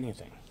regret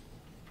anything.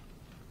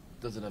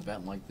 Does an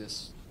event like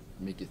this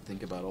make you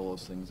think about all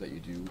those things that you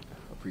do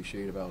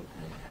appreciate about?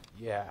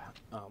 Yeah.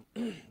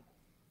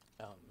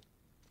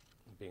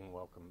 Being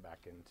welcomed back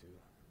into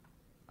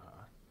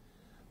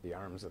the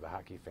arms of the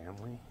hockey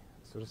family,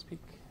 so to speak,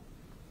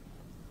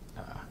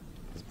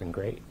 has been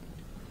great.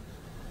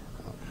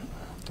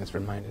 It's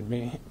reminded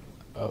me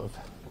of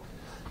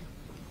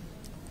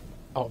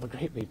all the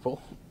great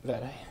people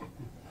that I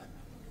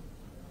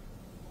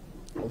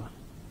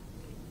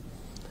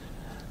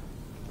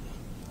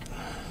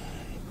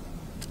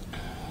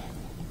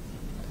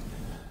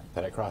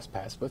crossed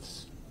paths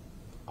with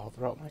all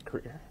throughout my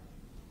career.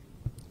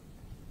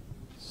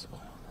 So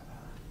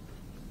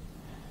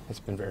it's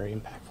been very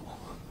impactful.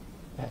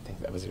 I think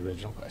that was the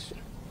original question.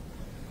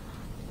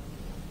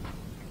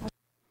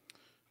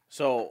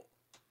 So,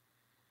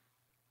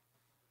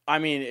 I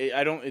mean,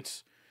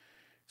 it's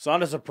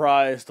not a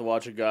surprise to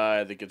watch a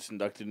guy that gets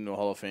inducted into a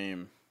Hall of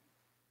Fame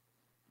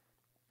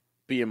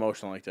be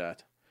emotional like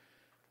that.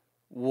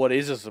 What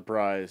is a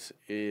surprise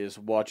is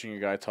watching a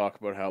guy talk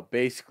about how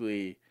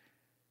basically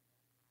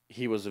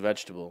he was a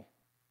vegetable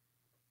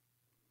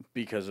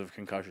because of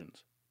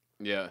concussions.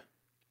 Yeah.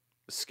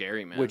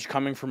 Scary, man. Which,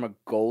 coming from a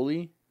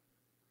goalie,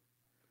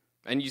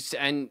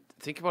 and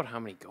think about how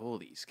many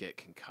goalies get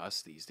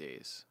concussed these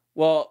days.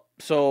 well,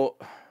 so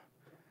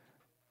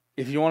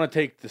if you want to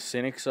take the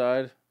cynic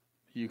side,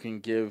 you can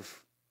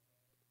give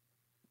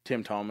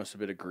Tim Thomas a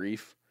bit of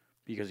grief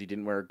because he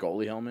didn't wear a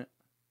goalie helmet.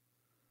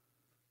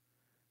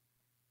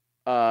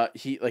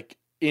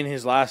 in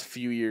his last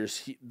few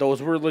years,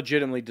 those were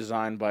legitimately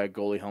designed by a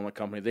goalie helmet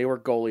company. They were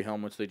goalie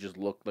helmets. They just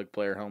looked like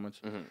player helmets.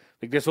 Mhm.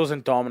 Like, this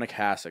wasn't Dominic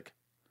Hasek.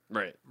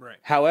 Right. Right.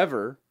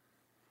 However,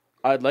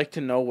 I'd like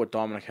to know what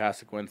Dominic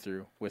Hasek went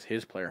through with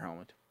his player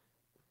helmet.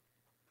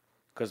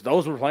 Because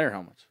those were player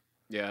helmets.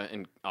 Yeah,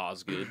 and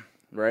Osgood.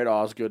 Right?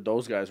 Osgood,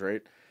 those guys,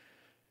 right?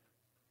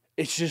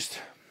 It's just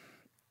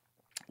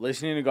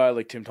listening to a guy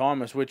like Tim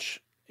Thomas,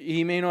 which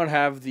he may not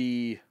have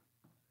the,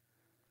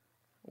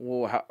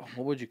 well,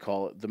 what would you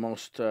call it? The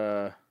most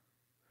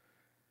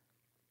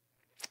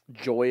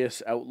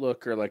joyous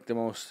outlook, or like the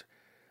most,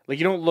 like,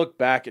 you don't look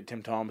back at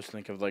Tim Thomas and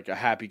think of like a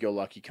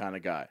happy-go-lucky kind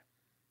of guy.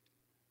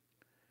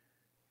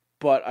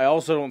 But I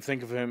also don't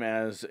think of him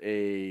as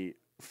a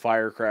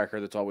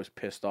firecracker that's always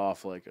pissed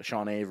off like a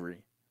Sean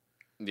Avery.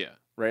 Yeah.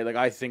 Right? Like,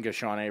 I think of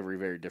Sean Avery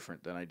very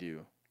different than I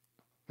do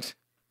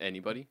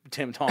Anybody?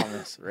 Tim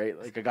Thomas, right?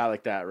 Like a guy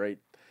like that, right?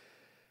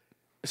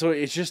 So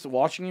it's just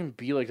watching him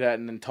be like that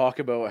and then talk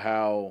about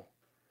how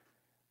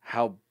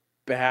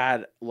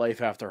bad life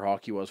after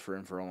hockey was for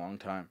him for a long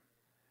time.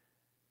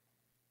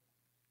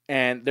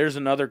 And there's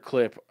another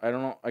clip. I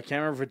don't know. I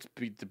can't remember if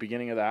it's the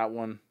beginning of that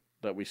one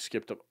that we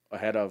skipped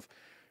ahead of.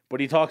 But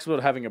he talks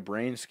about having a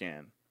brain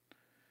scan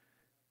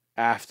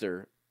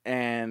after.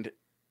 And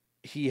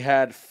he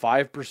had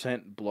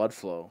 5% blood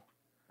flow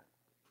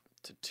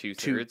To two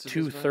to thirds.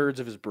 two-thirds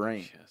of his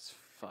brain. Yes,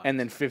 fuck. And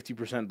then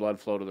 50% blood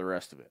flow to the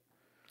rest of it.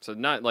 So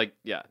not like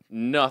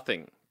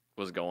nothing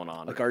was going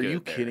on. Like, are you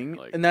good there. kidding me?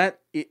 Like, And that,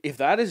 if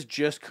that is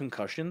just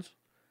concussions,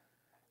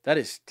 that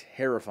is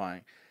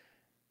terrifying.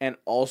 And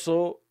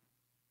also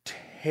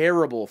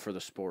terrible for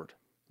the sport.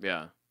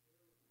 yeah.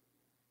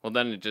 Well,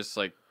 then it just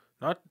like,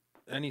 Not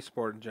any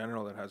sport in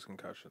general that has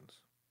concussions.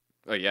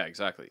 oh yeah,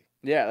 exactly.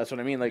 Yeah, that's what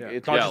I mean. Like, Yeah.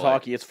 it's not Yeah, just like-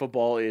 hockey, it's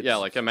football, it's Yeah,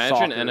 like,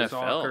 imagine soccer, NFL,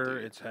 Soccer,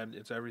 dude. it's head,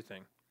 it's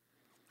everything.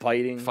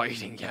 fighting.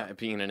 Fighting, yeah,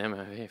 being an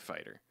MMA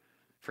fighter.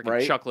 Freaking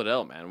Right? Chuck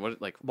Liddell, man. What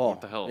Well,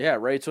 what the hell? Yeah,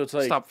 right? So it's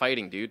like... Stop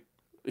fighting, dude.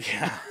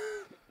 Yeah.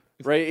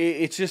 Right?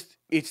 It's just...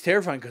 It's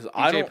terrifying because Penn,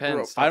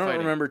 stop I don't fighting.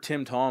 remember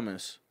Tim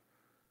Thomas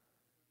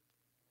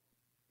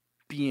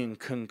being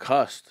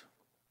concussed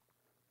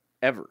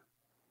ever.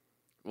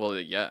 Well,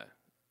 yeah.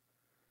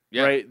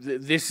 Yeah. Right?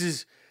 This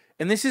is...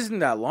 And this isn't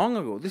that long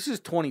ago. This is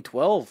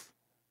 2012.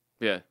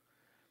 Yeah.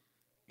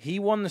 He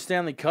won the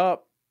Stanley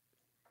Cup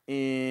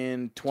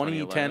in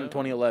 2010,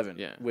 2011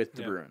 Yeah. with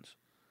the Yeah. Bruins.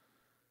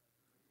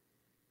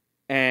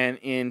 And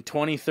in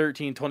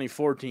 2013,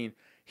 2014,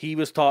 he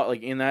was taught,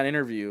 like, in that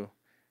interview,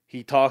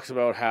 he talks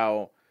about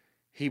how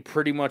he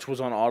pretty much was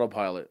on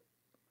autopilot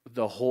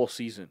the whole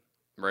season.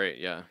 Right,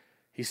 yeah.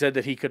 He said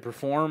that he could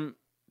perform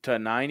to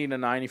 90 to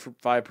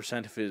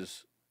 95% of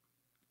his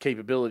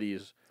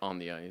capabilities On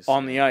the ice.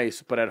 on the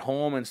ice, but at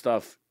home and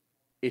stuff,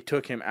 it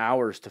took him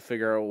hours to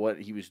figure out what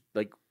he was,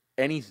 like,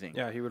 anything.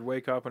 Yeah, he would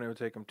wake up and it would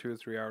take him 2 or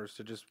 3 hours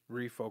to just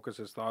refocus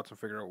his thoughts and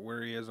figure out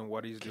where he is and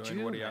what he's Could doing,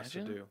 you what he has to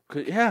imagine?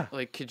 do. Yeah.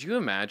 Like, could you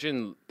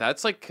imagine?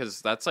 That's like,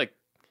 because that's like,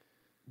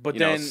 But you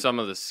then... know, some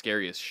of the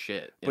scariest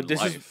shit in But this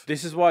life.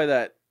 is why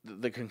that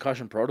the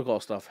concussion protocol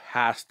stuff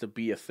has to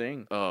be a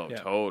thing, Oh, Yeah.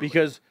 totally.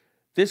 because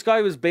this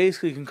guy was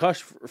basically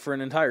concussed for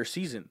an entire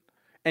season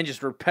and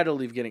just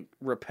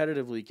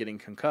repetitively getting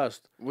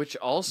concussed Which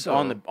also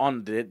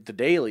on the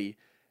daily,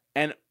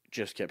 and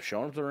just kept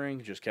showing up to the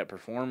ring, just kept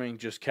performing,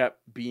 just kept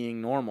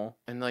being normal.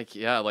 and like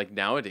yeah, like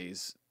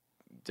nowadays,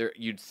 there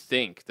you'd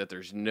think that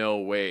there's no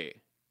way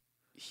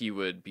he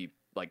would be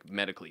like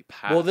medically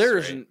passed. Well,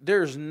 right?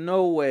 there's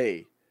no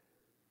way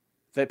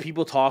that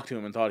people talked to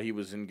him and thought he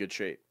was in good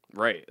shape.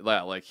 Right,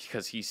 yeah, like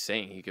because he's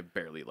saying he could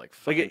barely like Like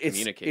fucking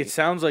communicate. it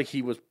sounds like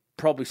he was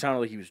probably sounded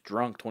like he was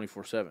drunk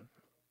 24/7.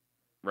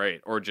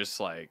 Right, or just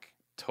like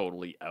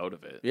totally out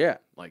of it. Yeah,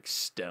 Like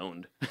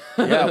stoned.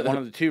 yeah, one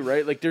of the two,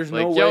 right? Like, there's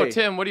like, no yo, way.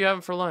 Tim, what are you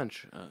having for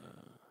lunch?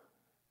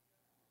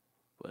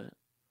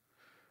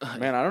 What?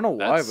 Man, I don't know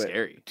why, That's but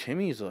scary.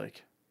 Timmy's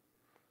like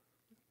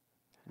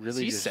Has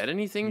really he just, said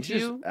anything he's to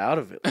just you? out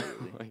of it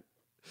lately. Like,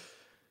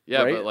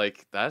 yeah, Right? but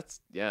like that's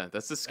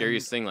the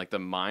scariest thing. Like the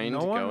mind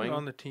No one going.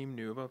 on the team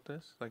knew about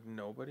this? Like,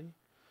 nobody?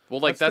 Well,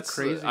 like That's that's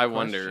the crazy I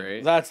wonder, question.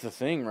 right? That's the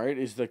thing, right?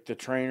 Is like the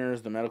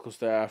trainers, the medical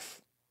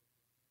staff.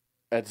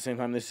 At the same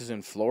time, this is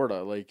in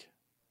Florida. Like,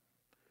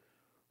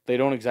 they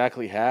don't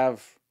exactly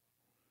have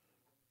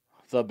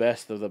the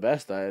best of the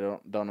best. I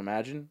don't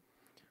imagine.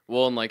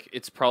 Well, and like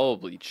it's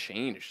probably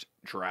changed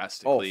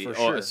drastically. for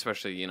sure.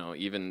 Especially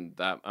even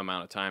that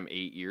amount of time,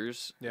 8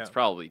 years. Yeah. It's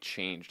probably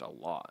changed a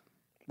lot.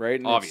 Right?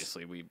 And it's-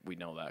 Obviously, we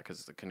know that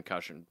because the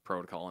concussion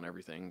protocol and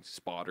everything,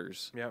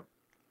 spotters. Yep.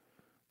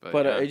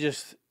 But yeah.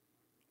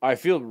 I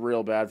feel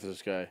real bad for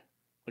this guy.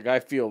 Like, I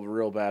feel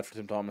real bad for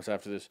Tim Thomas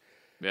after this.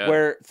 Yeah.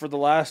 Where for the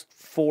last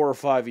 4 or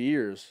 5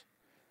 years,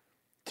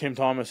 Tim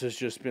Thomas has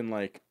just been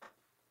like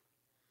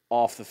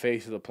off the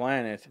face of the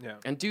planet. Yeah.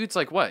 And dude's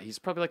like what? He's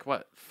probably like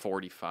what,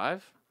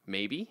 45,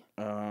 maybe.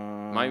 Um,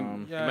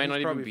 he Yeah, might he's not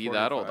even probably be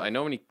that old. 45. I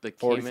know when he like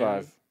 45. came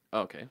in.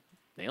 Oh, okay,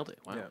 nailed it.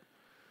 Wow.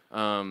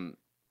 Yeah.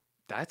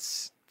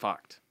 That's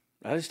fucked.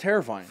 That is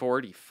terrifying.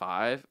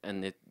 45,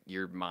 and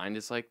your mind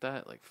is like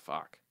that. Like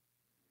fuck.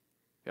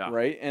 Yeah.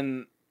 Right?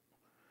 And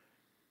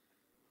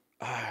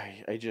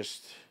I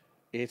just,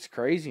 it's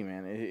crazy,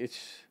 man. It's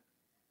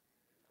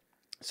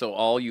So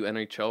all you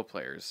NHL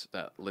players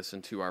that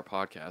listen to our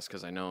podcast,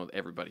 because I know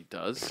everybody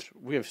does,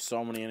 we have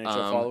so many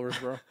NHL followers,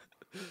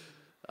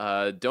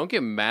 bro. don't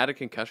get mad at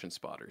concussion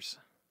spotters.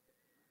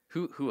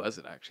 Who was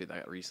it actually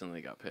that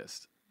recently got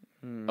pissed?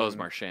 Oh, it was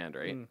Marchand,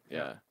 right?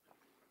 Yeah.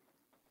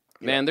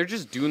 Man, they're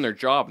just doing their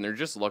job and they're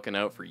just looking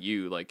out for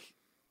you. Like,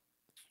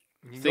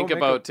 You can think go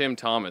make about Tim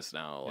Thomas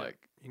now. Yeah. Like,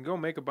 You can go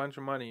make a bunch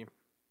of money,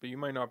 but you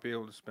might not be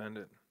able to spend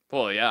it.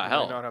 well, yeah, You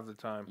hell, might not have the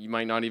time. you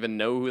might not even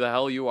know who the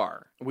hell you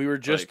are. We were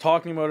just Like-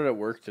 talking about it at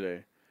work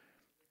today.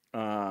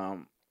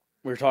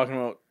 We were talking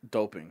about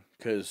doping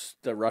because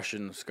the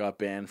Russians got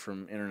banned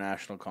from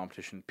international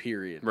competition,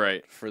 period.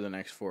 Right. For the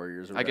next 4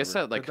 years. Or I guess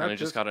whatever. that like Did that kind of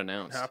just just got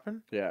announced.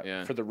 Happen? Yeah,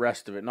 Yeah. for the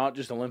rest of it, not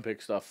just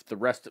Olympic stuff. The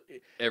rest of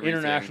Everything.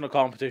 international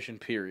competition,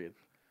 period.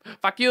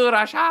 Fuck you,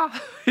 Russia.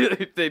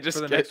 They just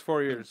For the get next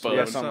 4 years. boned.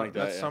 Yeah, something like that,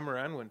 That's yeah. summer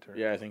and winter.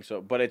 Yeah, I think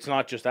so. But it's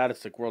not just that;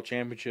 it's like World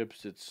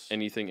Championships. It's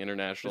anything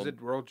international. Is it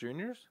World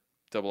Juniors?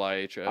 double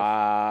IHF?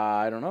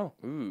 I don't know.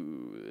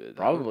 Ooh, that would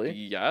Probably. be-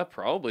 yeah,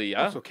 probably.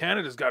 Yeah. So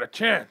Canada's got a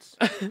chance.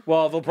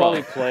 Well, they'll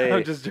probably play.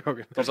 I'm just joking.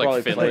 They'll There's like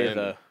probably play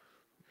Finland.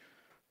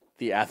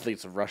 the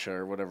athletes of Russia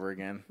or whatever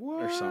again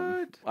or something.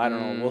 What? I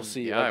don't know. We'll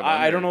see. yeah, Like,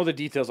 I I don't wonder. know the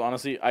details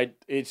honestly.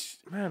 It's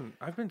Man,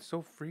 I've been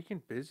so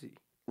freaking busy.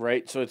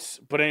 right. So it's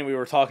but anyway, we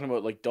were talking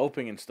about like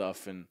doping and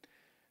stuff, and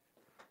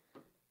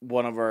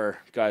one of our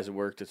guys at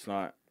work that's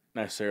not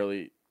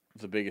necessarily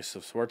the biggest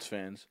of sports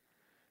fans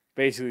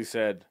basically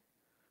said,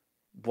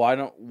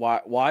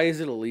 why is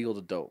it illegal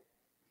to dope?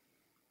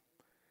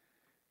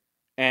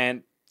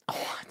 And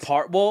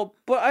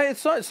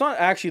it's not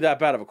actually that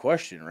bad of a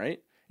question,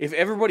 right? If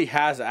everybody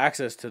has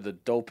access to the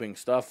doping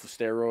stuff,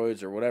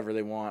 steroids or whatever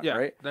they want, Yeah,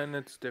 right? then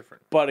it's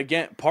different. But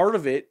again, part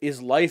of it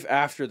is life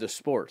after the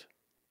sport,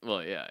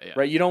 Well, yeah.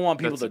 right? You don't want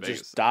people That's the to just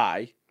biggest.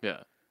 die. Yeah.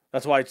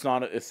 That's why it's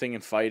not a thing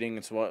in fighting.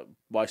 It's why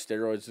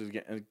steroids is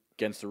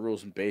against the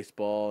rules in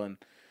baseball,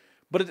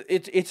 but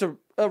it's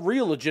a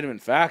real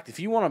legitimate fact. If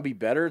you want to be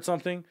better at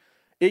something,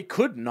 it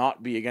could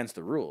not be against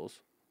the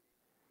rules.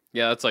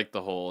 Yeah, that's like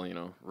the whole,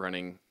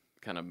 running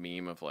kind of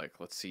meme of like,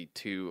 let's see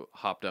two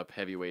hopped up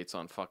heavyweights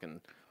on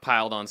fucking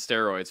piled on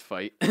steroids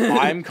fight.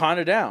 I'm kind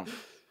of down.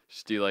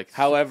 Just do like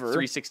However-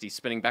 360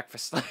 spinning back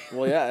fist.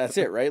 Well, yeah, that's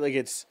it, right? Like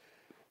it's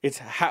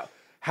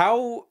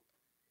how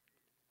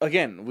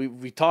again,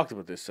 we talked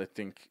about this, I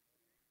think.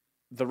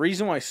 The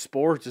reason why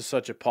sports is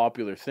such a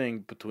popular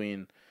thing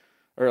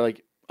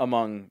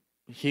among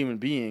human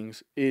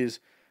beings is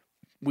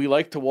we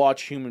like to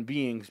watch human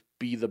beings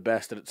be the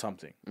best at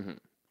something Mhm.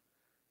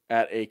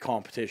 at a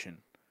competition.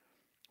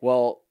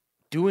 Well,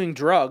 doing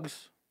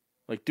drugs,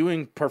 like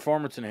doing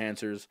performance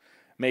enhancers,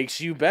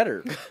 makes you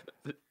better.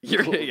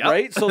 Yeah.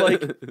 Right? So,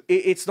 like,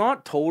 it's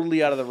not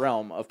totally out of the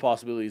realm of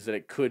possibilities that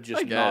it could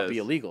just I not be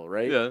guess. illegal,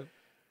 right? Yeah.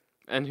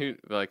 And who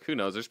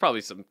knows? There's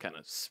probably some kind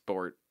of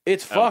sport.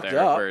 It's Out fucked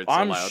there up. where it's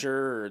I'm allowed.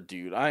 sure,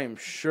 dude. I am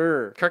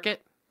sure.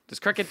 Cricket? Does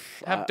cricket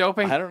have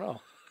doping? I don't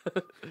know.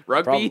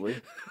 Rugby?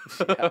 Probably.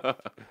 Yeah.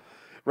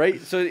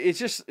 Right? So it's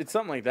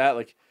something like that.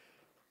 Like,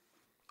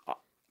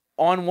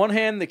 on one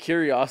hand, the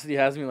curiosity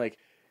has me like,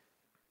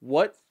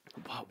 what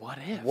What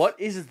if? What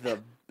is the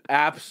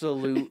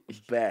absolute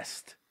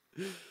best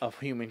a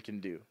human can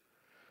do?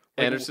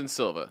 Like, Anderson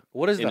Silva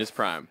What is in the his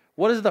prime.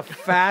 What is the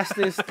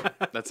fastest?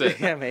 That's it.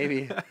 Yeah,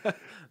 maybe.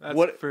 That's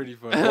What- pretty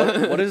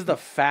funny. What is the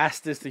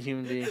fastest a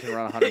human being can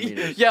run 100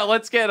 meters? Yeah,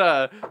 let's get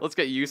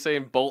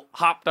Usain Bolt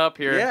hopped up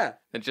here. Yeah.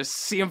 And just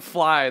see him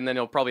fly, and then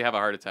he'll probably have a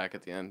heart attack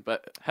at the end.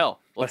 But hell,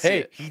 But let's see hey,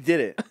 it. he did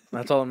it.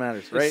 That's all that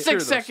matters, right? Six true,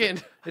 though. second.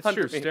 It's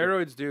true. 100 meter.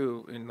 Steroids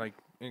do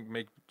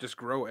make just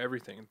grow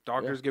everything.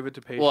 Doctors give it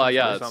to patients. Well,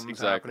 yeah, when that's something's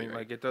exactly happening. right.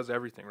 Like it does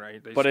everything,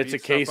 right? They But it's a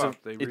speed stuff case of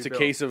up, they it's a rebuild.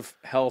 case of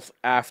health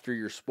after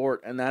your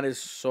sport, and that is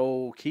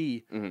so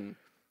key. Mhm.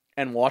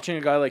 And watching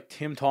a guy like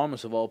Tim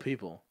Thomas of all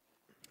people,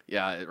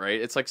 Yeah, right.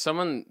 It's like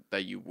someone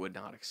that you would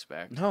not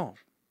expect no,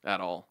 at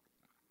all.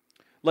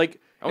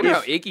 like I wonder if,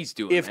 how Iggy's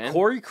doing. if man.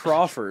 Corey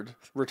Crawford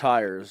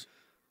retires,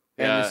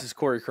 and Yeah. this is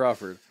Corey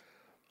Crawford,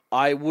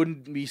 I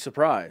wouldn't be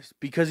surprised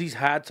because he's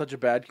had such a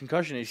bad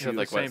concussion issue had,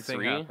 like, the same what, thing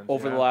 3? happens,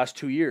 over yeah. the last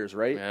 2 years,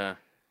 right? Yeah.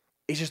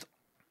 It's just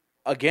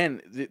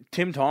again,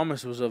 Tim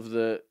Thomas was at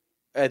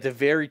the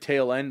very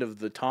tail end of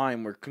the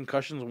time where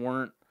concussions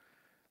weren't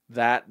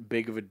that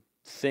big of a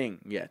thing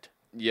yet.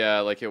 Yeah,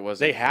 like it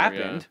wasn't. They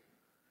happened.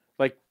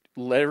 Like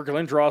Larry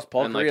Lindros,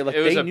 Paul And, like, Correa, like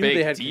it was they a knew big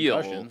they had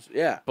deal. concussions.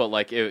 Yeah. But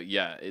like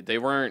they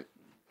weren't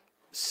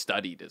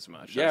studied as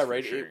much. Yeah, that's for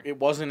right. sure. It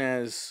wasn't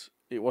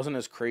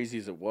as crazy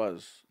as it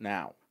was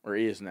now or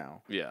is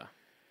now. Yeah,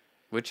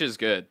 which is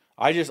good.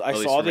 I least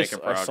saw we're this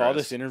making I saw progress.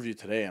 this interview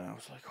today and I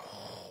was like,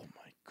 "Oh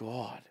my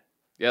god."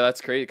 Yeah, that's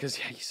great because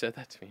you said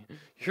that to me. You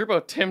hear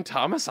about Tim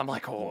Thomas? I'm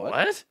like,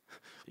 what?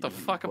 The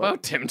fuck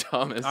about Tim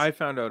Thomas? I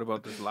found out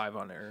about this live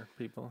on air,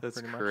 people. That's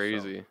pretty much, so.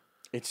 crazy.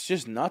 It's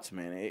just nuts,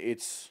 man.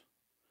 It's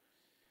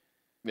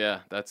Yeah,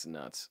 that's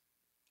nuts.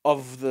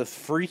 of the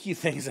freaky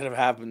things that have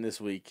happened this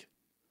week.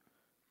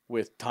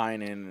 with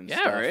tying in and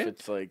Yeah, stuff. right?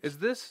 It's like Is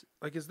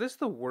this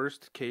the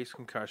worst case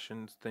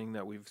concussion thing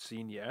that we've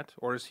seen yet,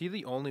 or is he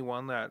the only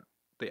one that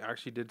they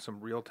actually did some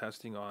real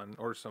testing on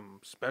or some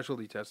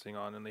specialty testing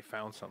on and they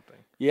found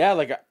something? yeah,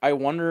 like I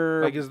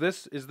wonder. Like, is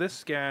this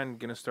scan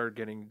gonna start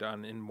getting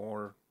done in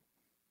more?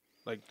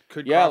 Like,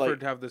 could Yeah,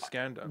 Crawford have this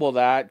scan done? well,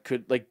 that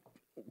could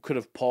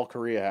have Paul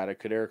Correa had it?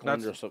 Could Eric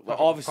Lindros?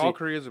 Obviously, Paul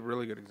Correa is a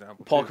really good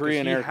example. Paul too, 'cause Correa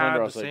and he Eric had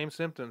Lindros, the like- same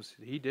symptoms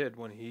he did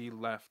when he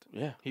left.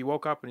 yeah, He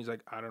woke up and he's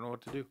like, I don't know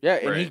what to do. yeah,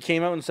 and he Right.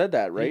 came out and said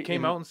that, right? He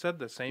came In- out and said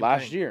the same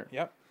last thing. year.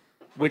 Yep.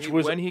 which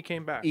was when he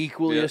came back.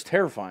 equally Yeah. as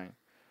terrifying.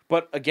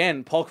 But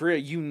again, Paul Correa,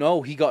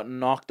 he got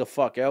knocked the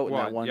fuck out in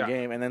that Well, one yeah.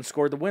 game and then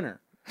scored the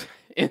winner,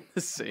 In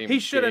the same He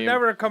should have game.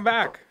 never come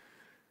back.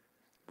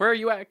 Where are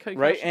you at? Concussion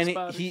right? And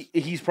spotters?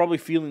 he's probably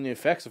feeling the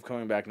effects of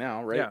coming back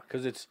now, right? Yeah.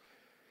 Because it's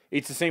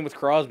the same with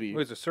Crosby. Well,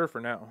 he's a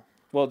surfer now.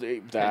 Well,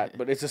 that,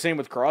 but it's the same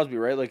with Crosby,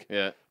 right? Like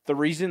Yeah. the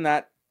reason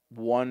that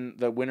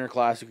the Winter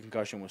Classic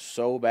concussion was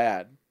so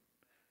bad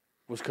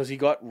was because he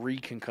got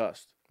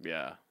reconcussed,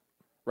 Yeah.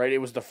 right? It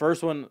was the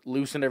first one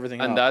loosened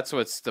everything And up. that's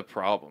what's the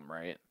problem,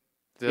 right?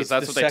 It's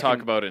That's the what they talk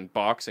second- about in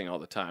boxing all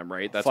the time,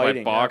 right? That's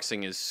Fighting, why yeah.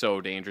 boxing is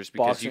so dangerous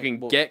because you Boxing- can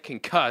well- get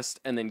concussed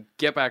and then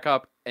get back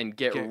up and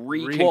get Get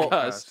reconcussed.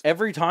 reconcussed.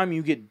 Every time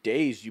you get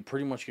dazed, you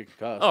pretty much get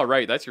concussed. Oh,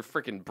 right. That's your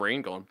freaking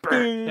brain going.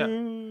 "Brr." Yeah.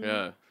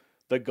 Yeah.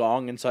 The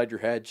gong inside your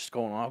head just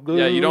going off.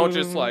 Yeah, you don't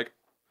just like.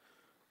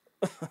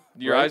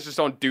 Your Right? eyes just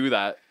don't do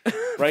that.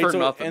 right? for So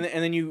nothing.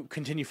 and then you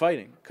continue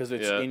fighting because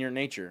it's Yeah. in your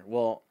nature.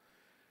 Well,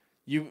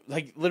 you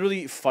like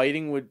literally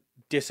fighting would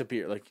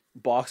disappear. Like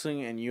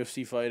boxing and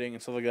UFC fighting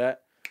and stuff like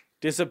that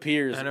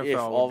disappears NFL if would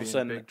all of be a in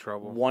sudden big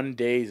trouble. one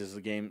daze is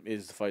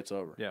the fight's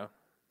over. Yeah.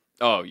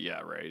 Oh,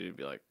 yeah, right. It'd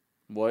be like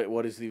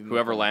What is even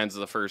whoever lands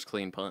the first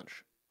clean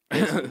punch.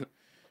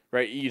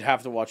 right? You'd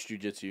have to watch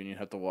jujitsu and you'd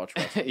have to watch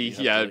wrestling. You'd have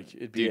to, yeah, like,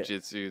 it'd be it.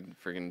 jiu-jitsu,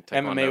 freaking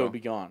MMA taekwondo. would be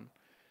gone.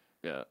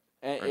 Yeah.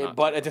 And Or not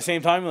but at the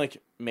same time, like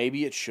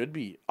maybe it should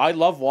be. I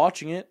love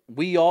watching it.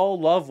 We all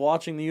love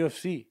watching the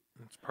UFC.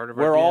 It's part of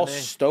our We're all DNA.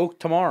 stoked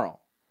tomorrow.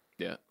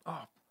 Yeah.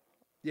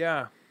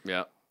 Yeah.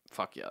 Yeah.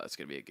 Fuck yeah, that's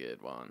gonna be a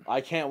good one.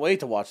 I can't wait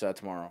to watch that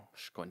tomorrow.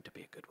 It's going to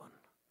be a good one.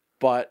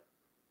 But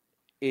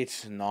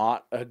it's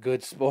not a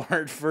good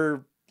sport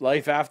for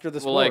life after the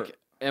Well, sport. like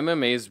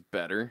MMA's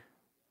better,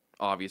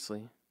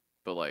 obviously,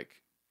 but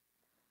like,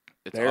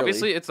 it's Barely.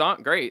 obviously it's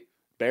not great.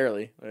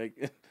 Barely.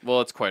 Like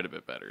Well, it's quite a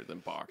bit better than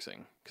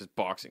boxing because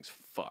boxing's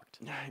fucked.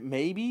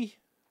 maybe.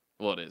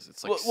 Well, it is.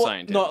 It's like Well,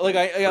 scientific. no, like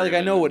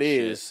I know it shit.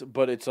 is,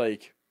 but it's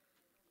like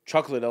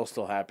chocolate L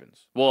still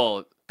happens.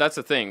 Well, that's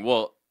the thing.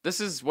 Well, this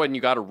is when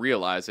you got to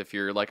realize if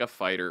you're like a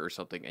fighter or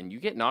something and you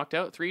get knocked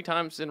out 3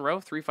 fights in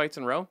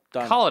a row,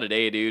 Done. call it a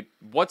day, dude.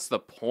 What's the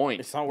point?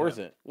 It's not worth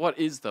it. What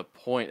is the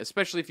point?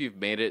 Especially if you've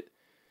made it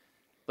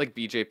like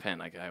BJ Penn.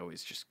 Like I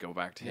always just go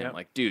back to him. Yeah.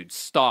 Like, dude,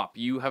 stop.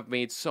 You have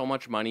made so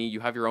much money.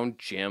 You have your own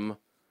gym.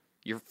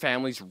 Your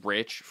family's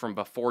rich from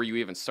before you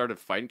even started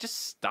fighting.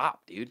 Just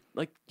stop, dude.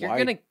 Like you're Why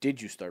gonna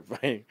did you start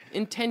fighting?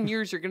 in 10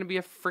 years you're gonna be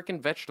a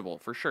freaking vegetable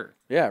for sure.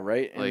 Yeah,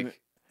 right. And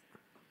Like,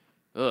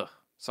 ugh,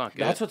 it's not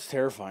good. that's what's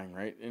terrifying,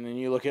 right? And then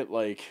you look at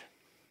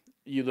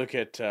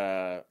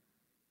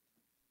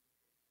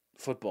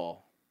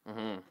football,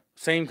 hmm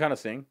same kind of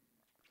thing.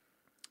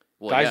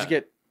 Well, Guys yeah.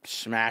 get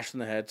smashed in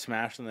the head,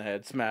 smashed in the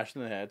head, smashed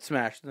in the head,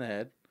 smashed in the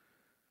head.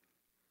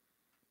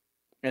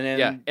 And then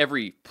yeah,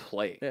 every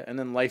play. yeah, and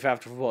then life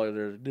after football,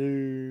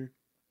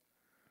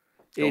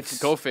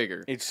 Go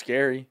figure. it's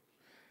scary.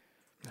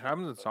 It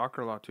happens in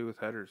soccer a lot too with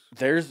headers.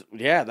 There's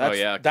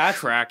that's That's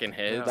cracking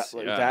heads.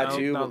 That- yeah. that Now-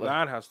 too, Now but, like-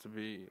 that has to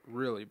be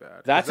really bad.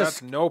 'cause That's a that's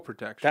sc- no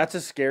protection. that's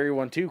a scary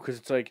one too because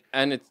it's like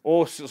And it's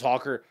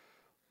soccer,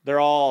 they're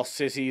all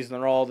sissies and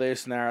they're all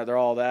this and they're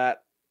all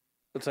that.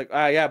 It's like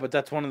yeah, but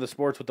that's one of the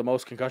sports with the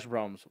most concussion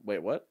problems. Wait,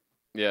 what?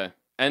 yeah,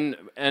 and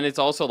it's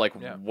also like,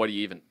 Yeah. what do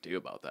you even do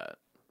about that?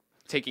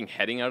 Taking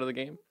heading out of the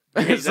game?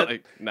 Okay, It's that-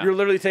 like, nah. You're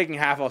literally taking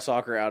half of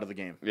soccer out of the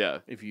game Yeah,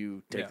 if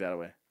you take Yeah. that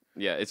away.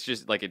 yeah. It's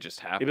just like it just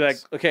happens. You'd be like,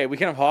 okay, we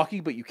can have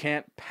hockey, but you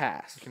can't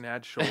pass. you can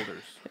add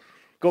shoulders.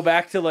 Go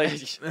back to like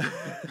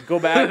go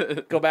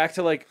back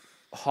to like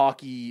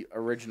hockey,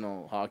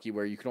 original hockey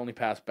where you can only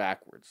pass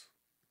backwards.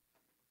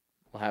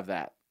 We'll have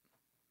that.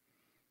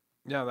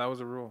 Yeah, that was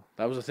a rule.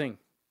 That was a thing.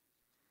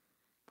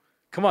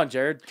 Come on,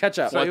 Jared, catch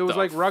up. So What it was the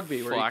like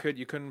rugby where fuck?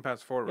 you couldn't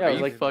pass forward. Yeah, it You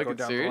was like could go fucking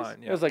down the serious? line,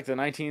 It yeah. was like the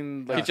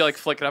 19. Like, Could you like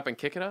flick it up and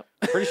kick it up?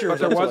 pretty sure it But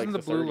there was up to, wasn't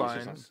like, the blue 30s or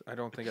something. lines. I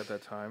don't think at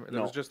that time. There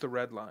No. was just the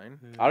red line.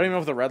 I don't even know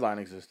if the red line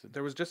existed.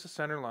 There was just a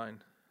center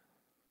line.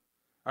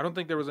 I don't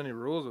think there was any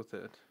rules with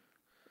it.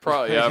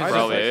 Probably, yeah, I just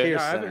probably. like eh? here-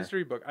 Yeah, I have a center.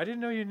 history book. I didn't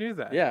know you knew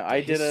that. Yeah,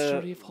 I did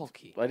History of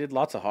hockey. I did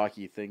lots of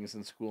hockey things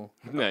in school.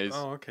 Nice,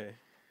 Oh, okay.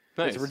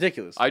 nice. It's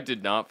ridiculous. I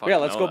did not. Yeah,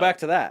 let's go back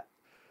to that.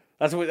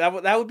 That's what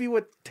that would be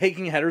what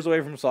taking headers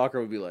away from soccer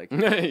would be like. to.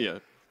 yeah.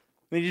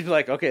 Then you'd just be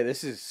like, okay,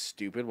 this is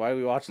stupid. Why are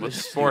we watching What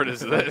this? sport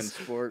is fucking this?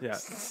 Sport? Yeah.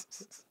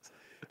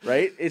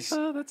 Right? It's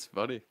Oh, that's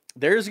funny.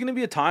 there's gonna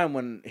be a time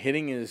when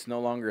hitting is no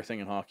longer a thing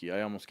in hockey.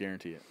 I almost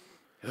guarantee it.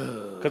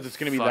 Because it's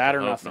gonna be Fucking that or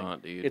hope nothing.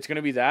 not, dude. It's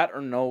gonna be that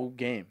or no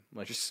game.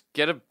 Like Just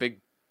get a big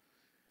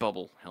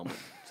bubble helmet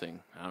thing.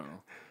 I don't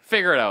know.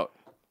 Figure it out.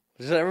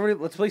 Just everybody,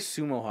 let's play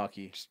sumo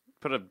hockey Just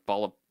put a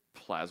ball of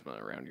plasma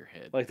around your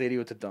head. like they do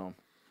with the dome.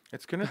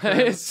 It's gonna. Turn,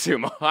 It's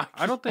sumo hockey.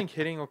 I don't think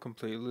hitting will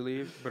completely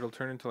leave, but it'll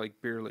turn into like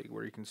beer league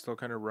where you can still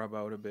kind of rub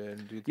out a bit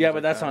and do. Things Yeah, but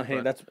like that's that, not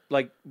hitting. but- That's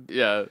like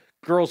Yeah,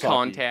 girls hockey.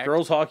 Contact.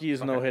 Girls hockey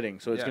is no Okay. hitting,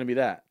 so it's Yeah. gonna be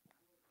that.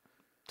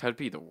 that'd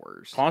be the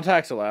worst.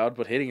 Contact's allowed,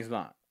 but hitting is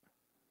not.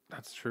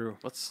 That's true.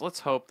 Let's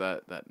hope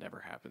that never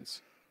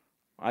happens.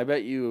 I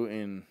bet you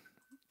in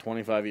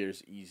 25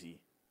 years, easy.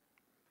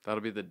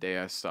 That'll be the day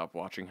I stop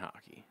watching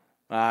hockey.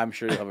 I'm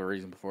sure you'll have a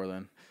reason before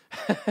then.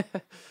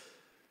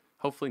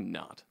 Hopefully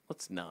not.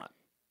 Let's not.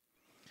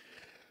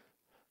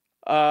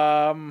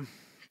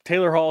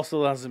 Taylor Hall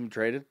still hasn't been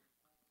traded.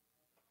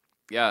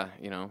 Yeah,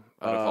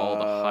 out of all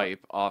the Uh,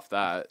 hype off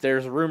that.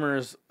 There's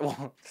rumors.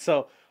 Well,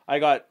 so I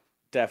got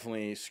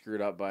definitely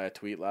screwed up by a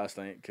tweet last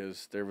night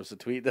because there was a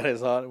tweet that I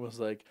saw. And it was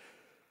like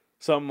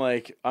something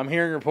like, "I'm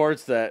hearing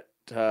reports that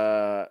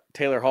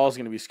Taylor Hall is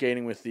going to be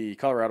skating with the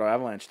Colorado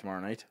Avalanche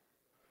tomorrow night."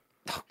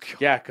 Oh, God.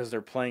 Yeah, because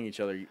they're playing each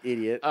other. You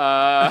idiot.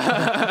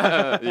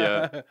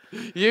 Yeah.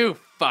 You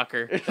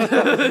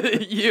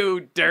fucker.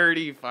 You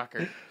dirty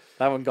fucker.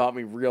 That one got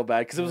me real bad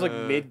because it was like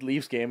mid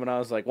Leafs game, and I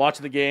was like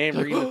watching the game,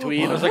 reading the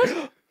tweet. And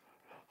I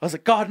was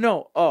like, God,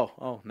 no.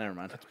 Oh, never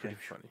mind. That's pretty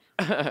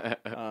funny.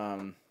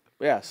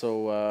 Yeah.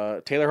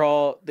 So Taylor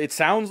Hall. It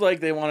sounds like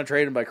they want to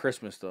trade him by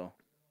Christmas, though.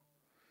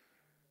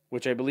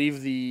 Which I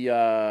believe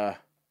the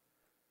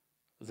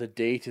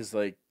date is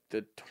like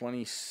the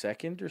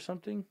 22nd or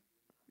something.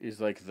 Is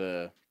like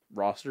the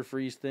roster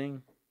freeze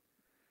thing.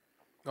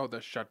 Oh, the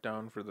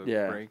shutdown for the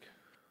Yeah. break,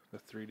 the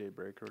 3-day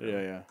break or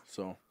whatever. Yeah.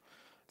 So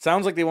it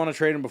sounds like they want to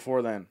trade him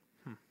before then.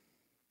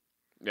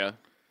 Yeah.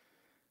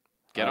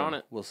 Get on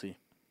it. We'll see.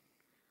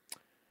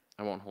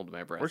 I won't hold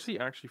my breath. Where's he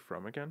actually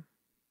from again?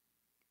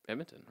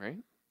 Edmonton, right?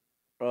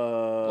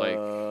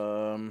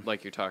 Um,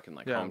 Like you're talking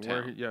like Yeah,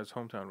 hometown. his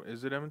hometown.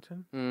 Is it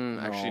Edmonton?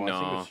 Actually, no.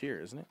 I think it's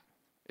here, isn't it?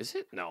 Is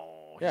it?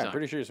 No. he's Yeah, I'm not.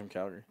 pretty sure he's from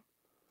Calgary.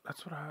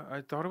 That's what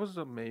I thought it was.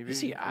 Maybe. Is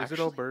he Is actually? it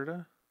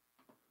Alberta?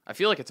 I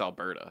feel like it's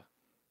Alberta.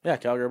 Yeah,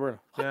 Calgary, Alberta.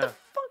 What the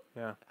fuck?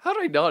 Yeah. How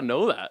did I not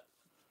know that?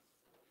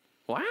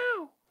 Wow.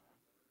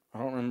 I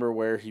don't remember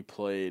where he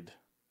played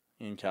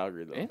in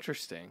Calgary though.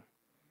 Interesting.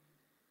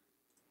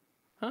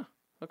 Huh.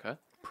 Okay.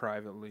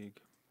 Private league.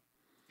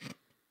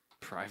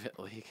 Private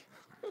league.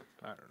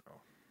 I don't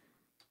know.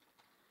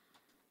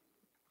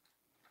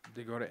 Did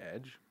they go to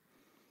Edge?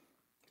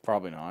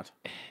 Probably not.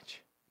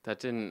 Edge. That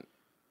didn't.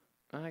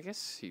 I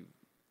guess he.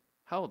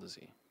 How old is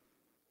he?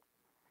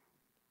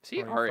 Is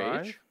he our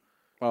 25? age?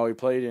 Well, he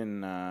played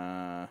in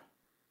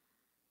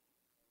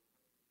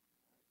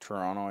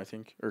Toronto, I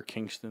think, or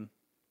Kingston.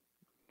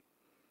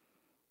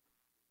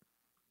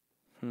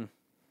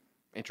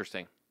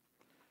 Interesting.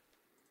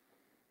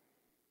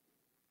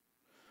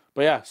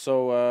 But yeah,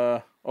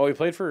 so he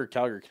played for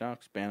Calgary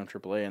Canucks, Bantam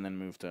AAA, and then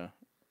moved to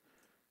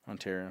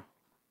Ontario.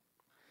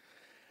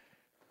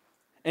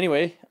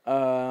 Anyway,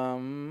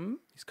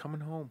 He's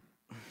coming home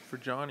for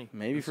Johnny.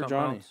 maybe or for something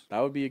Johnny, else. that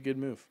would be a good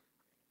move.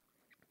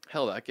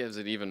 Hell, that gives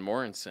it even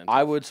more incentive.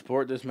 I would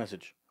support this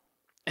message.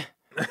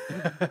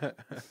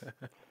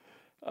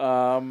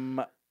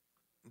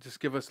 Just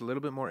give us a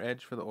little bit more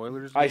edge for the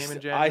Oilers I, game in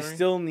st- January.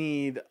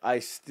 I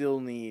still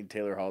need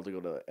Taylor Hall to go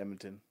to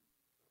Edmonton.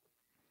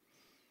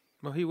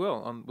 Well, he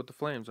will with the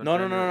Flames. on No.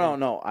 January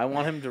 8th. I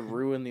want him to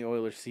ruin the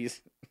Oilers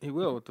season. He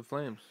will with the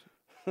Flames.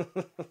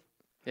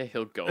 Yeah,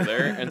 he'll go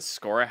there and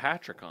score a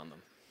hat trick on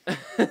them.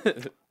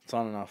 It's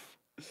not enough.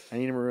 I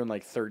need him to ruin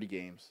like 30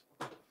 games.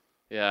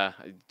 Yeah,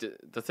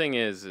 the thing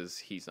is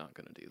he's not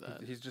going to do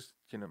that. He's just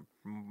gonna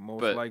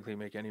most But- likely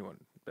make anyone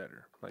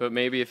better. Like, But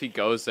maybe if he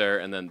goes there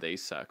and then they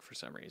suck for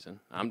some reason,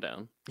 I'm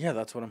down. Yeah,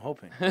 that's what I'm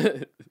hoping.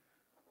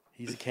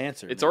 He's a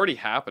cancer. It's man. already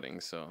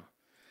happening, so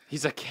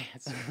he's a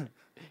cancer.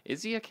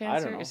 Is he a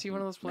cancer? know. Is he one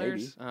of those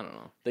players? I don't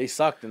know. They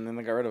sucked and then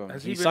they got rid of him.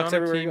 has he he been sucks on a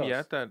everywhere he team goes.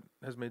 yet that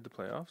has made the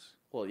playoffs?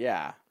 Well,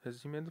 yeah,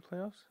 Has he made the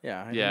playoffs?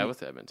 yeah, Yeah,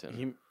 with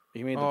Edmonton.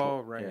 he made the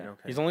Oh, right, yeah.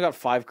 okay. He's only got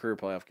 5 career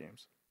playoff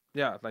games.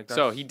 Yeah, like that's,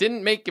 So he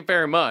didn't make it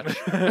very much.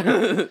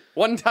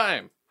 One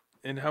time.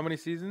 in how many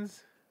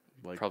seasons?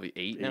 Like Probably 8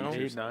 eight now. or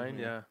 8, something, 9,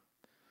 yeah.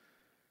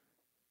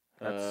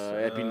 yeah.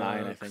 It'd be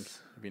 9, I think. sucks.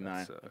 It'd be That 9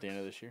 at sucks. the end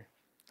of this year.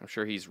 I'm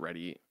sure he's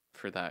ready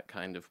for that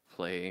kind of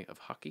play of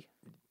hockey.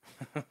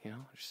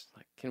 Just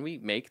like, can we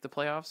make the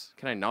playoffs?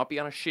 Can I not be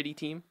on a shitty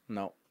team?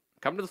 No,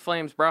 Come to the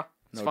Flames, bro.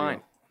 It's no fine.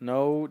 deal.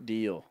 No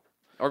deal.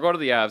 Or go to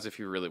the Avs if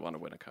you really want to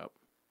win a cup.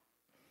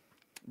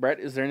 Brett,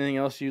 is there anything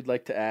else you'd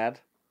like to add?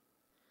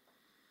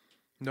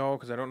 No,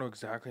 because I don't know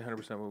exactly 100%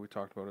 what we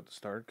talked about at the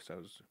start because I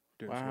was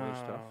doing some other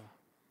stuff.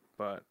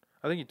 But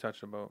I think you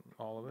touched about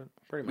all of it.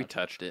 Pretty We much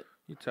touched it.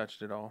 You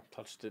touched it all.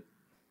 touched it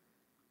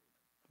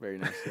very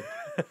nicely.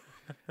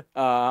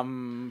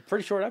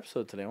 Pretty short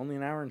episode today, only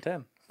an hour and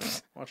 10.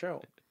 Watch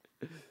out.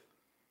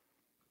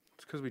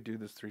 It's because we do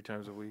this 3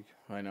 times a week.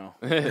 I know.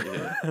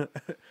 Yeah. Anyway,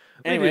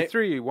 Anyway,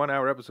 3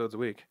 1-hour episodes a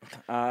week.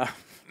 For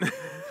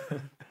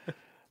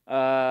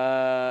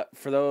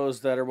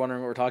those that are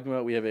wondering what we're talking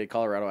about, we have a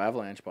Colorado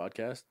Avalanche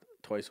podcast,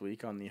 twice a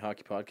week on the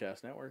Hockey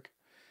Podcast Network.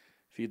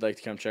 If you'd like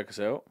to come check us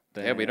out.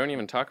 Then Yeah, we don't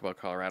even talk about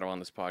Colorado on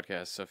this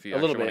podcast, so if you A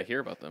little actually want bit. to hear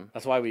about them.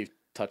 That's why we've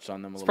touched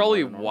on them a It's little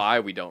probably more than normal. why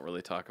we don't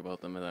really talk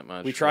about them that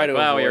much. We try to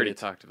Well, we avoid already it.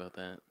 talked about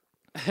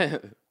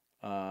that.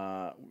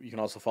 You can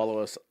also follow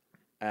us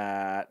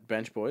at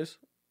Bench Boys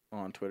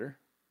on Twitter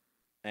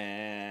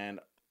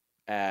and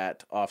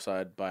at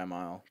Offside by a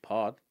Mile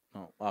Pod.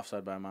 No,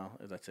 Offside by a Mile.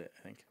 That's it,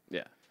 I think.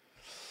 Yeah.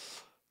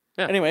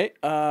 Yeah. Anyway,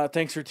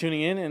 thanks for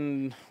tuning in,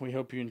 and we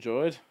hope you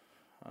enjoyed.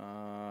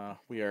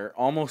 We are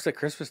almost at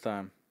Christmas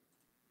time.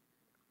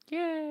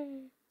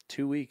 Yay.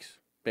 2 weeks,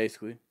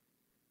 basically.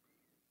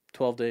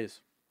 12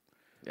 days.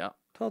 Yeah.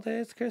 12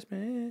 days to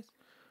Christmas.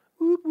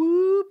 Whoop,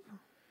 whoop.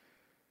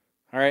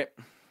 All right.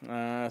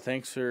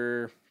 Thanks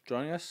for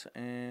joining us,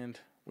 and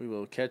we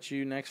will catch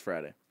you next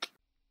Friday.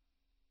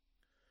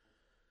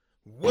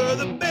 We're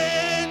the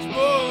bench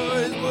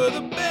boys. We're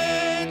the bench